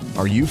now.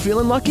 Are you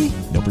feeling lucky?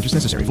 No purchase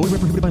necessary. Void where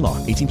prohibited by law.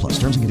 18+.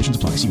 Terms and conditions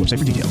apply. See website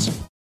for details.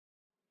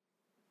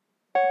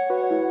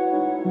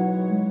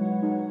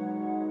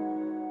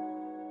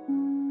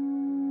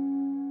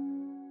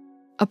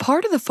 A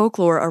part of the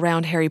folklore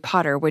around Harry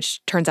Potter,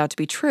 which turns out to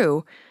be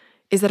true,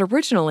 is that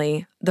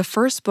originally the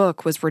first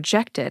book was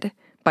rejected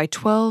by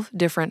 12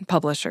 different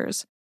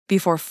publishers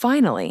before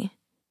finally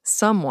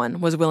someone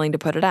was willing to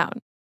put it out.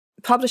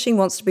 Publishing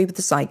wants to be with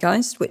the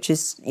zeitgeist, which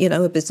is,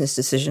 a business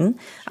decision.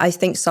 I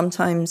think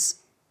sometimes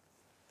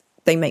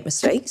they make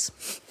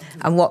mistakes,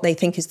 and what they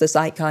think is the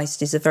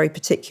zeitgeist is a very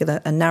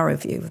particular and narrow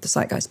view of the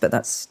zeitgeist, but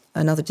that's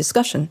another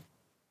discussion.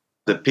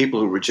 The people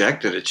who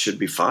rejected it should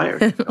be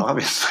fired,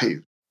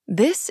 obviously.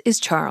 This is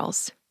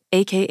Charles,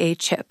 a.k.a.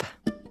 Chip.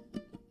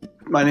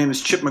 My name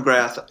is Chip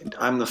McGrath.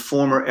 I'm the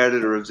former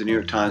editor of the New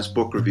York Times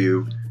Book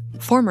Review.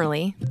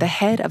 Formerly the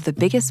head of the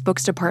biggest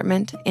books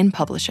department in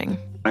publishing.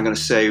 I'm going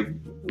to say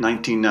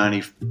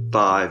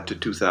 1995 to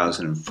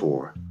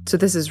 2004. So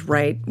this is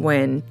right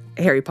when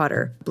Harry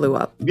Potter blew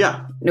up.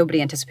 Yeah.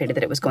 Nobody anticipated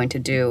that it was going to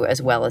do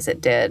as well as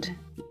it did.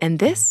 And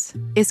this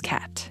is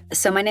Kat.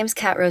 So my name's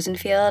Kat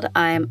Rosenfield.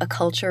 I'm a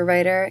culture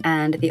writer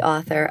and the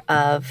author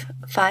of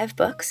 5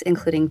 books,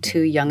 including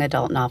 2 young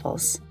adult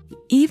novels.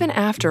 Even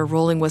after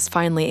Rowling was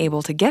finally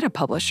able to get a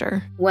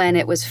publisher. When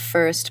it was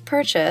first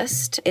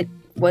purchased, it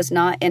was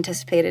not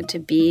anticipated to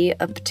be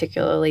a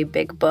particularly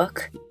big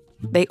book.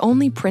 They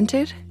only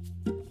printed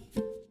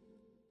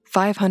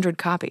 500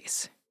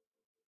 copies.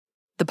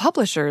 The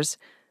publishers,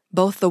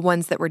 both the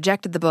ones that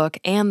rejected the book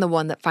and the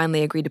one that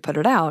finally agreed to put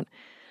it out,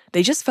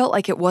 they just felt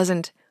like it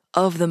wasn't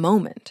of the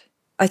moment.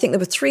 I think there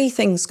were 3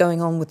 things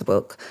going on with the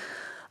book.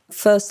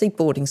 Firstly,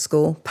 boarding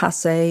school,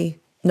 passé,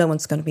 no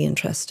one's going to be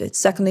interested.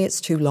 Secondly,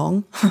 it's too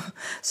long.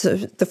 So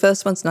the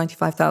first one's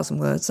 95,000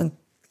 words, and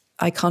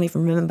I can't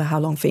even remember how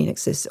long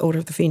Phoenix is, Order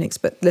of the Phoenix,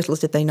 but little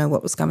did they know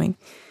what was coming.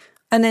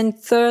 And then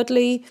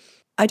thirdly,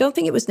 I don't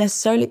think it was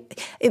necessarily,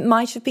 it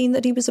might have been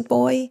that he was a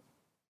boy.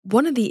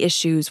 One of the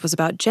issues was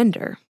about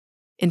gender.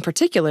 In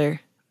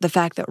particular, the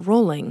fact that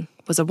Rowling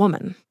was a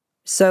woman.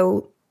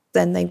 So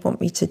then they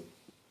want me to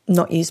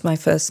not use my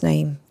first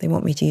name. They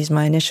want me to use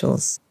my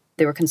initials.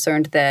 They were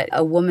concerned that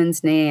a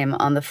woman's name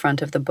on the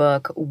front of the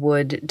book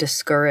would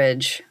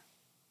discourage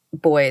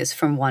boys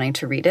from wanting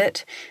to read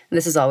it. And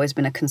this has always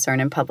been a concern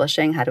in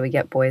publishing. How do we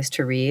get boys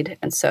to read?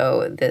 And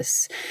so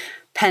this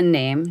pen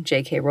name,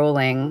 J.K.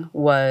 Rowling,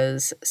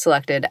 was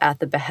selected at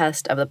the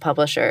behest of the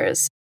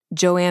publishers.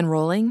 Joanne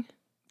Rowling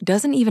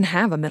doesn't even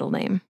have a middle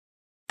name.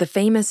 The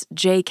famous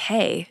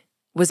J.K.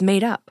 was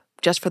made up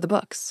just for the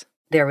books.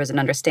 There was an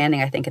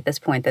understanding, I think, at this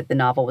point that the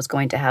novel was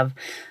going to have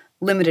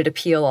limited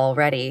appeal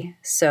already.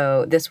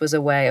 So this was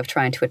a way of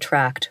trying to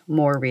attract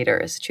more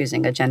readers,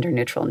 choosing a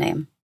gender-neutral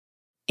name.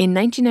 In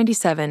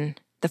 1997,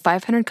 the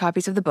 500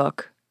 copies of the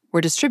book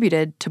were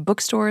distributed to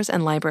bookstores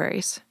and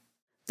libraries.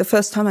 The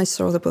first time I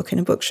saw the book in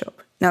a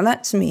bookshop. Now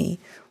that to me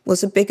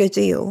was a bigger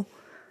deal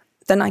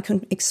than I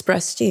can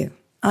express to you.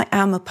 I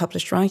am a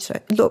published writer.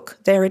 Look,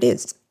 there it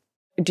is.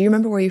 Do you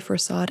remember where you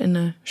first saw it in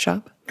a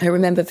shop? I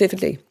remember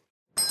vividly.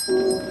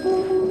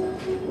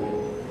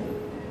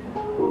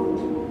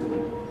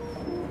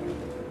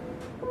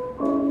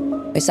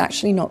 It's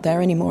actually not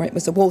there anymore. It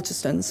was a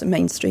Waterstones, a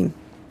mainstream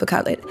book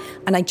outlet.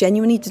 And I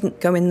genuinely didn't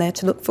go in there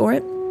to look for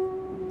it.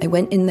 I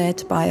went in there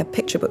to buy a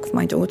picture book for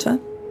my daughter.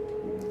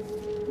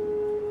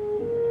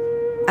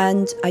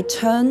 And I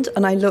turned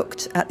and I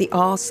looked at the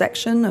R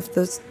section of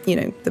the,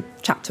 the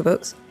chapter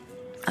books.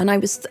 And I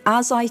was,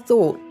 as I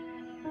thought,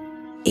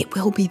 it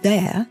will be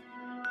there,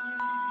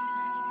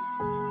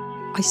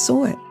 I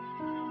saw it.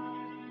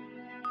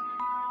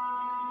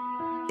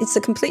 It's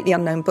a completely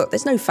unknown book.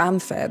 There's no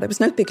fanfare. There was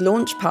no big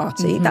launch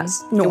party. Mm-hmm.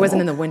 That's normal. It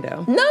wasn't in the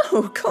window. No,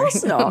 of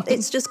course not.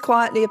 It's just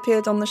quietly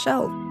appeared on the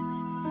shelf.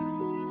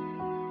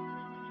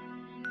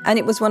 And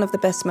it was one of the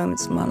best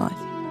moments of my life.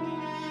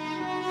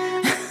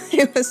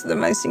 It was the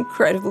most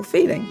incredible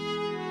feeling.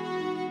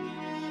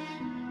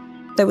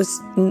 There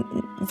was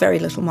very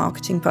little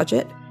marketing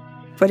budget,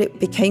 but it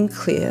became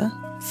clear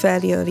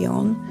fairly early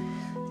on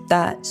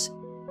that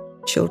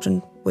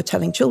children were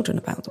telling children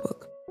about the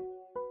book.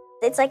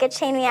 It's like a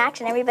chain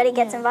reaction. Everybody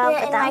gets involved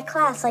with that. In my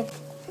class,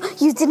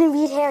 you didn't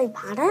read Harry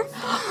Potter?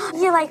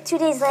 Yeah, 2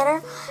 days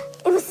later,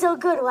 it was so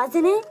good,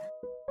 wasn't it?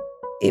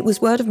 It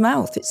was word of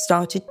mouth. It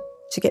started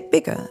to get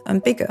bigger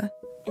and bigger.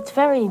 It's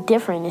very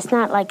different. It's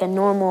not like a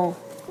normal,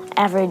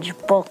 average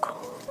book.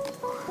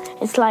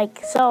 It's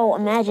so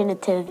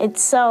imaginative.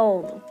 It's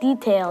so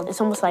detailed. It's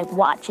almost like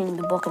watching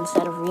the book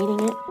instead of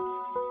reading it.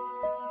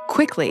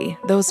 Quickly,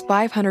 those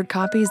 500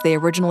 copies they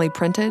originally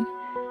printed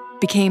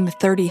became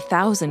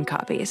 30,000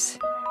 copies.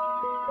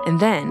 And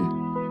then,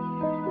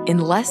 in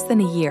less than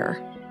a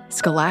year,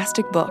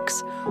 Scholastic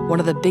Books,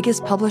 one of the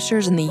biggest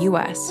publishers in the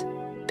U.S.,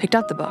 picked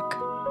up the book.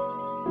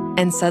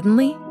 And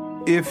suddenly,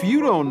 if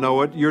you don't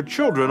know it, your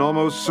children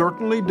almost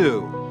certainly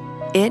do.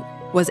 It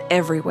was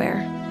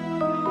everywhere.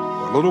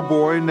 A little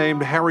boy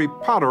named Harry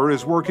Potter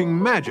is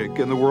working magic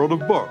in the world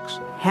of books.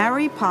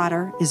 Harry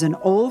Potter is an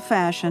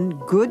old-fashioned,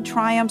 good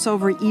triumphs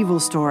over evil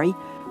story,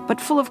 but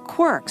full of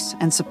quirks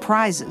and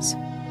surprises.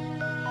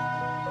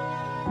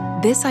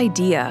 This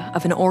idea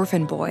of an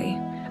orphan boy,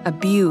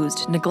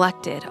 abused,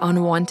 neglected,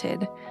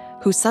 unwanted,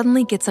 who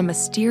suddenly gets a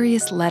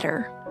mysterious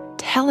letter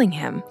telling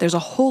him there's a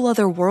whole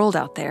other world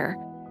out there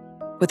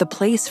with a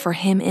place for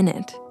him in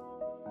it.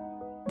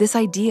 This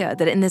idea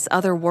that in this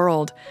other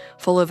world,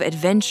 full of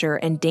adventure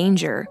and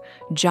danger,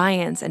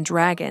 giants and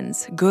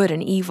dragons, good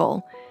and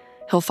evil,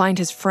 he'll find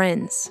his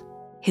friends,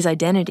 his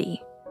identity,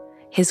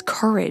 his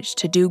courage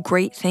to do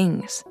great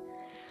things.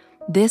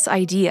 This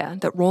idea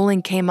that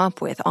Rowling came up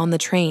with on the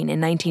train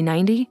in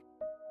 1990,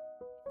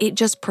 it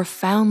just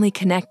profoundly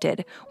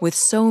connected with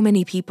so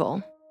many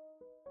people.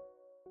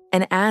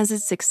 And as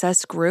its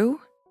success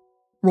grew,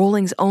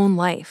 Rowling's own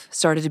life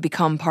started to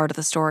become part of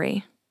the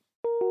story.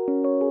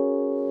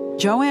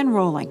 Joanne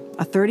Rowling,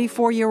 a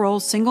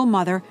 34-year-old single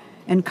mother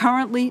and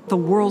currently the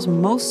world's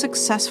most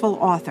successful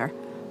author,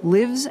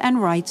 lives and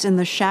writes in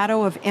the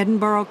shadow of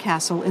Edinburgh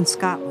Castle in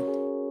Scotland.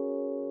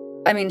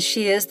 I mean,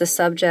 she is the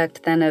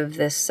subject then of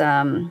this sort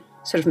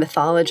of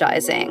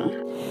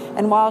mythologizing.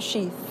 And while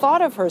she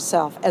thought of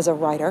herself as a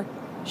writer,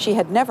 she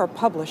had never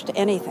published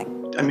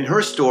anything. I mean,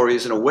 her story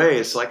is, in a way,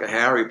 it's like a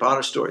Harry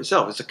Potter story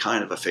itself. It's a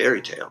kind of a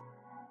fairy tale.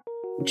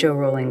 Jo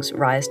Rowling's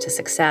rise to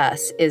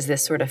success is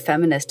this sort of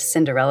feminist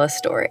Cinderella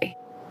story.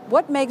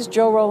 What makes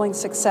Jo Rowling's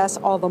success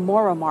all the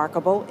more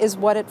remarkable is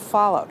what it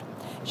followed.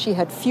 She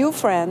had few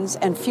friends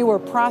and fewer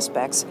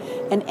prospects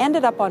and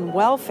ended up on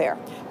welfare,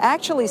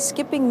 actually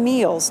skipping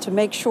meals to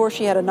make sure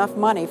she had enough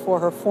money for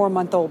her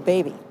 4-month-old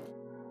baby.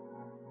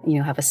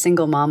 You have a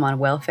single mom on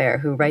welfare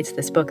who writes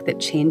this book that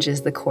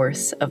changes the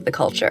course of the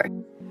culture.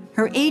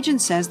 Her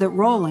agent says that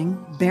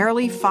Rowling,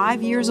 barely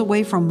 5 years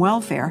away from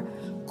welfare,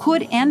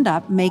 could end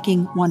up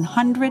making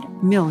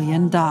 $100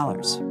 million.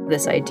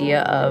 This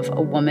idea of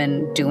a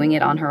woman doing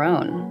it on her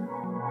own.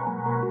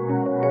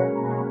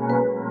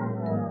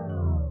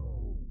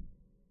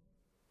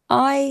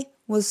 I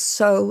was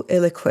so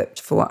ill-equipped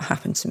for what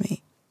happened to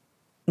me.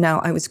 Now,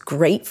 I was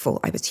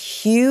grateful. I was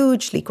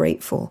hugely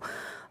grateful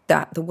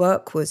that the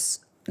work was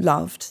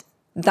loved.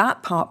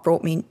 That part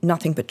brought me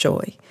nothing but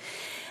joy.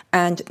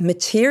 And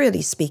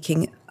materially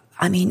speaking,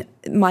 I mean,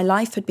 my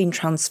life had been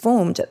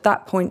transformed. At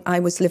that point, I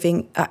was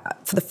living,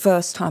 for the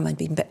first time, I'd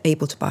been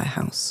able to buy a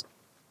house.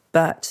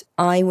 But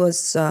I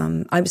was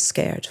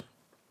scared.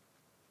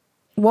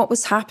 What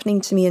was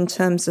happening to me in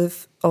terms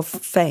of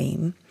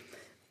fame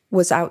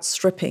was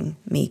outstripping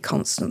me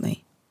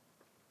constantly.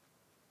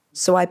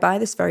 So I buy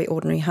this very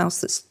ordinary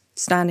house that's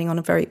standing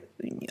on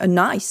a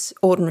nice,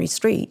 ordinary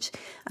street,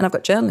 and I've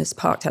got journalists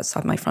parked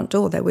outside my front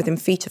door. They're within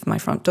feet of my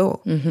front door.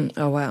 Mm-hmm.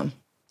 Oh, wow.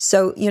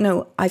 So, you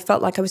know, I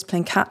felt like I was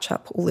playing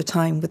catch-up all the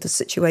time with the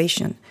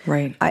situation.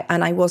 Right.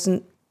 And I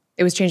wasn't...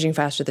 It was changing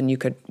faster than you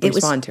could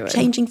respond to it. It was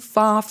changing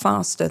far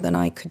faster than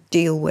I could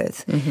deal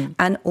with. Mm-hmm.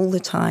 And all the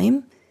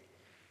time,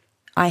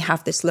 I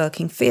have this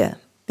lurking fear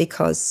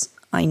because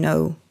I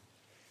know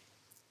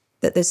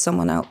that there's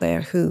someone out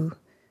there who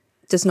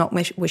does not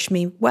wish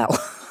me well.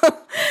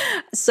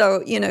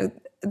 So, you know,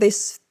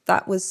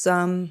 that was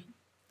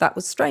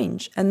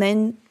strange. And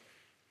then,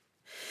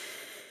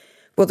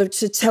 well,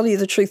 to tell you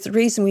the truth, the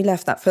reason we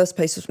left that first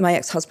place was my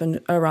ex-husband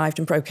arrived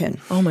and broke in.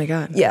 Oh, my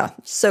God. Yeah.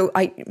 So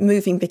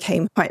moving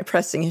became quite a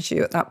pressing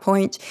issue at that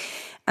point.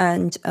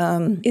 And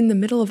in the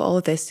middle of all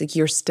of this, like,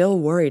 you're still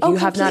worried. Oh, you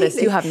have not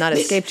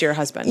escaped your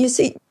husband. You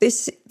see,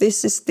 this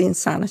is the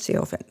insanity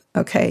of it,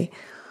 okay?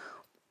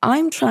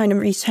 I'm trying to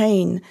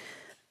retain,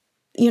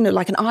 you know,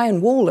 like an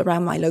iron wall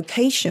around my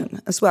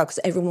location as well, because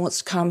everyone wants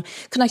to come.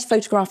 Can I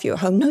photograph you at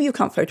home? No, you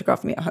can't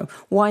photograph me at home.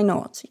 Why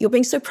not? You're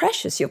being so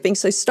precious. You're being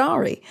so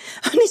starry.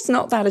 And it's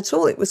not that at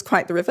all. It was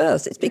quite the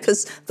reverse. It's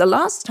because the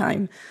last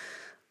time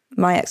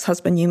my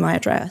ex-husband knew my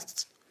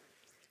address,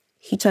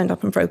 he turned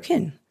up and broke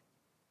in.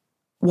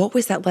 What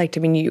was that like? I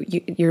mean,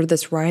 you're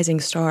this rising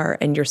star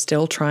and you're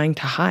still trying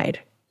to hide.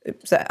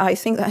 I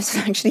think that's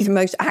actually the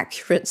most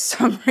accurate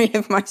summary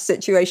of my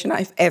situation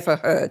I've ever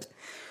heard.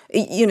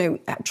 You know,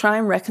 try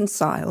and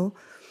reconcile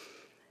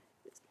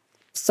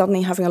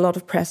suddenly having a lot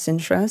of press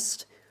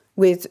interest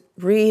with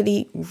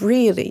really,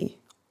 really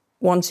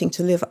wanting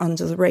to live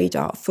under the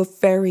radar for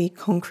very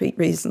concrete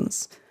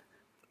reasons.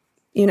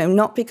 You know,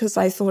 not because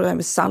I thought I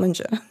was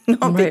Salinger,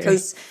 not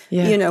because,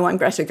 you know, I'm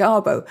Greta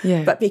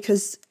Garbo, but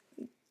because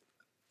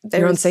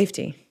your own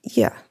safety.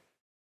 Yeah.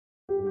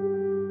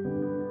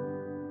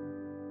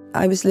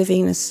 I was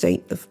living in a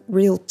state of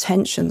real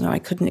tension that I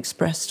couldn't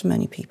express to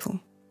many people.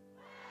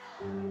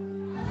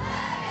 11,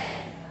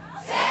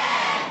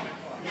 10,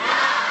 9,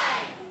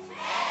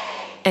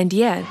 8. And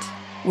yet,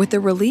 with the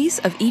release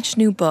of each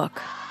new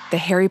book, the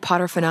Harry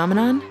Potter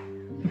phenomenon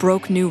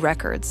broke new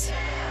records.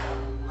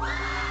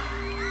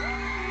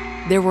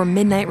 There were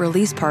midnight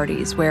release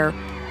parties where,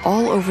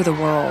 all over the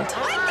world,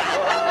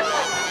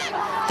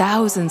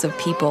 thousands of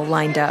people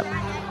lined up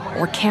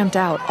or camped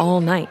out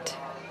all night.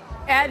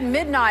 At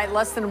midnight,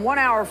 less than 1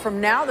 hour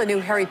from now, the new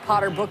Harry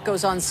Potter book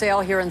goes on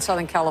sale here in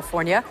Southern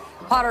California.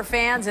 Potter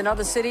fans in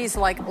other cities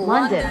like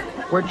London,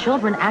 where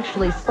children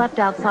actually slept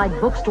outside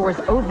bookstores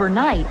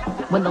overnight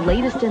when the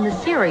latest in the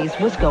series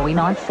was going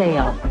on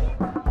sale.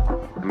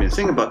 I mean, the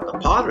thing about the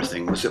Potter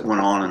thing was it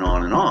went on and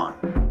on and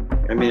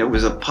on. I mean, it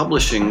was a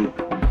publishing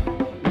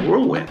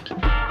whirlwind.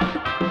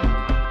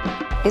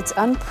 It's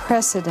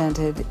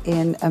unprecedented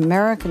in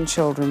American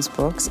children's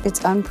books.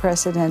 It's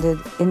unprecedented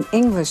in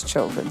English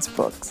children's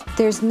books.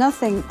 There's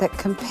nothing that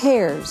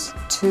compares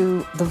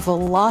to the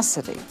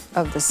velocity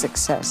of the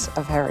success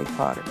of Harry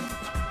Potter.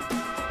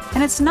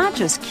 And it's not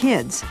just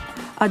kids.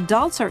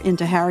 Adults are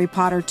into Harry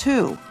Potter,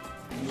 too.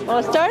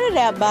 Well, I started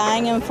out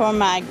buying them for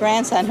my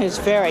grandson, who's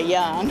very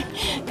young,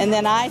 and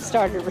then I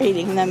started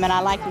reading them, and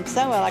I liked them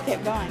so well I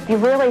kept going. You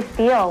really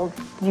feel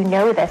you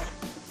know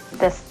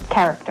this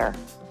character.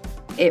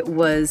 It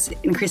was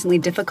increasingly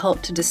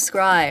difficult to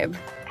describe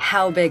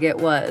how big it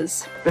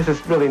was. This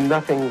is really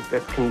nothing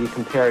that can be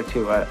compared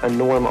to a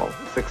normal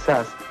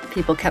success.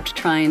 People kept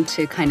trying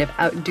to kind of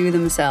outdo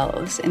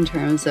themselves in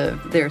terms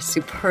of their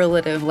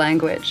superlative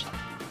language.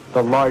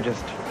 The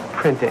largest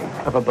printing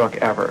of a book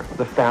ever,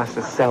 the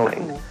fastest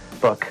selling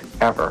book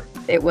ever.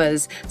 It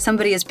was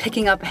somebody is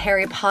picking up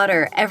Harry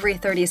Potter every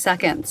 30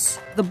 seconds.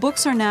 The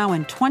books are now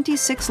in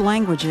 26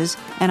 languages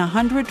and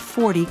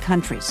 140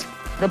 countries.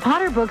 The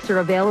Potter books are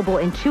available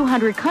in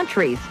 200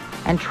 countries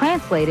and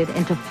translated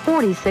into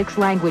 46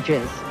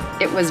 languages.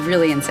 It was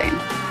really insane.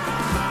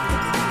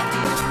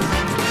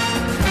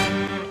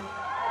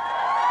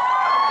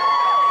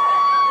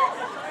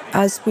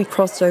 As we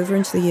crossed over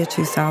into the year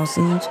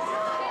 2000,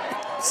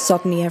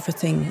 suddenly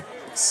everything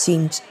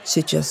seemed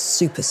to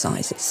just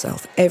supersize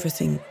itself.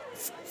 Everything,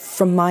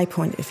 from my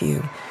point of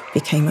view,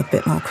 became a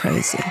bit more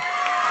crazy.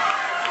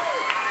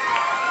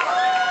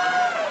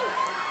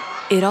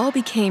 It all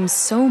became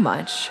so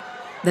much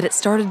that it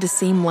started to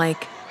seem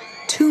like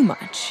too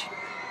much.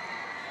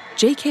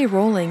 J.K.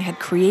 Rowling had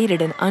created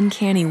an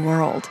uncanny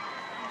world,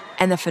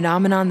 and the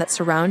phenomenon that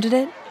surrounded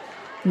it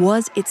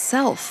was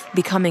itself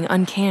becoming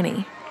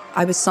uncanny.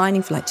 I was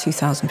signing for like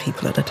 2,000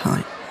 people at a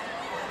time.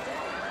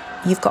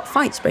 You've got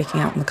fights breaking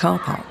out in the car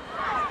park.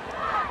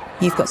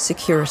 You've got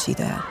security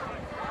there.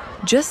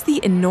 Just the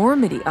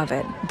enormity of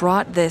it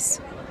brought this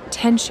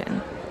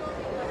tension.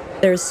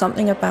 There is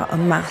something about a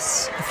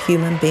mass of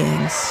human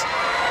beings.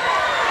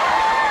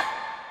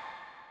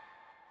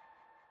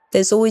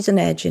 There's always an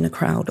edge in a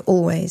crowd,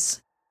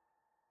 always.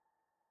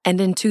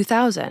 And in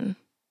 2000,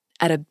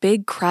 at a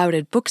big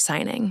crowded book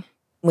signing,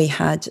 we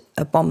had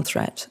a bomb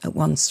threat at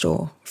one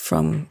store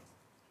from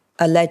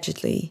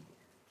allegedly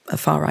a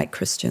far-right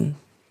Christian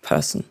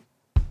person.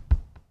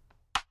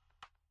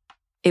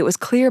 It was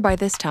clear by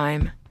this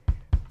time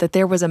that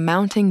there was a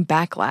mounting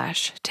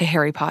backlash to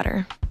Harry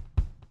Potter.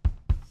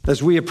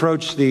 As we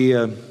approach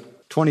the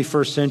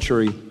 21st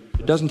century,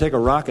 it doesn't take a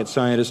rocket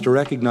scientist to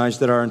recognize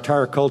that our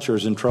entire culture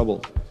is in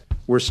trouble.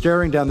 We're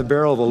staring down the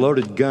barrel of a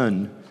loaded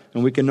gun,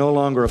 and we can no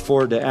longer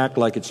afford to act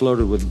like it's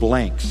loaded with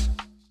blanks.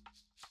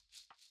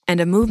 And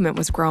a movement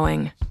was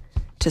growing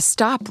to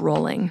stop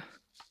Rowling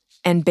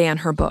and ban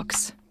her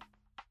books.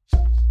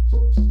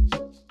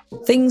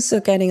 Things are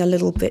getting a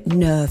little bit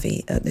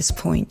nervy at this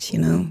point, you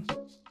know.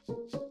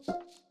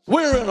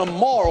 We're in a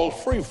moral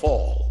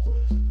freefall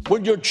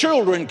when your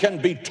children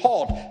can be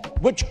taught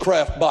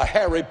witchcraft by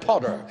Harry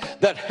Potter,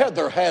 that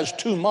Heather has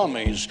two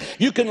mummies.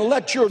 You can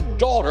let your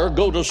daughter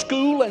go to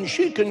school and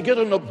she can get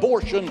an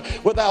abortion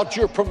without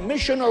your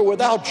permission or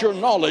without your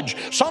knowledge.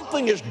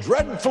 Something is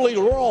dreadfully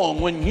wrong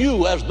when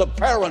you, as the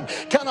parent,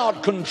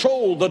 cannot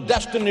control the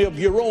destiny of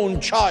your own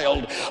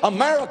child.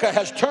 America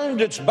has turned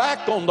its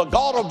back on the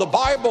God of the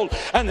Bible,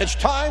 and it's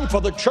time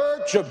for the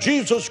Church of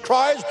Jesus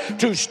Christ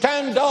to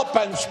stand up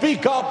and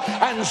speak up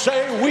and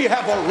say we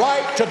have a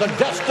right to the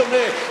destiny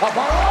of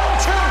our own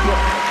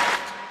children.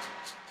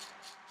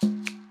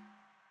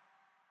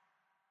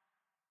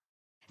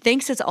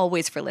 Thanks as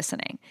always for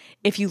listening.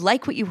 If you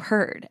like what you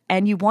heard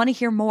and you want to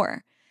hear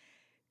more,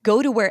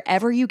 go to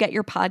wherever you get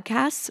your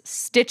podcasts,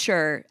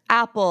 Stitcher,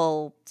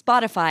 Apple,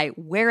 Spotify,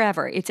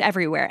 wherever. It's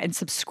everywhere. And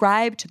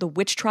subscribe to The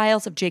Witch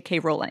Trials of J.K.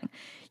 Rowling.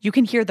 You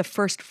can hear the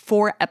first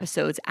 4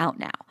 episodes out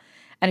now.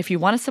 And if you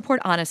want to support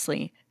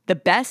honestly, the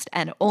best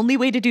and only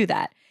way to do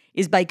that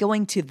is by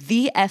going to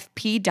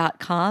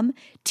thefp.com,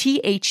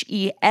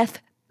 thefp.com,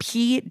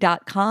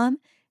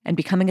 and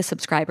becoming a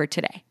subscriber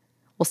today.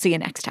 We'll see you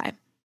next time.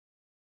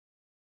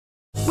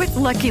 With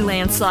Lucky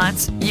Land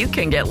Slots, you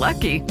can get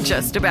lucky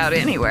just about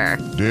anywhere.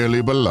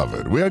 Dearly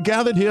beloved, we are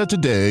gathered here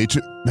today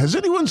to... Has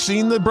anyone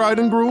seen the bride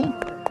and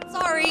groom?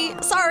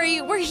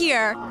 Sorry, we're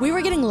here. We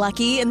were getting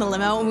lucky in the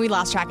limo and we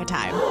lost track of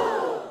time.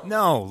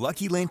 No,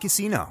 Lucky Land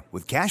Casino,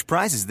 with cash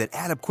prizes that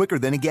add up quicker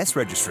than a guest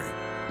registry.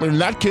 In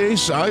that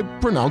case, I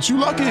pronounce you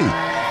lucky.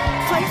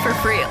 Play for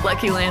free at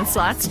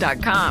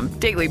LuckyLandSlots.com.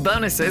 Daily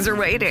bonuses are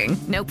waiting.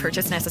 No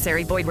purchase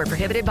necessary. Void where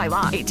prohibited by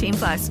law.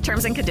 18+.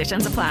 Terms and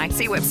conditions apply.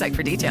 See website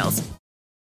for details.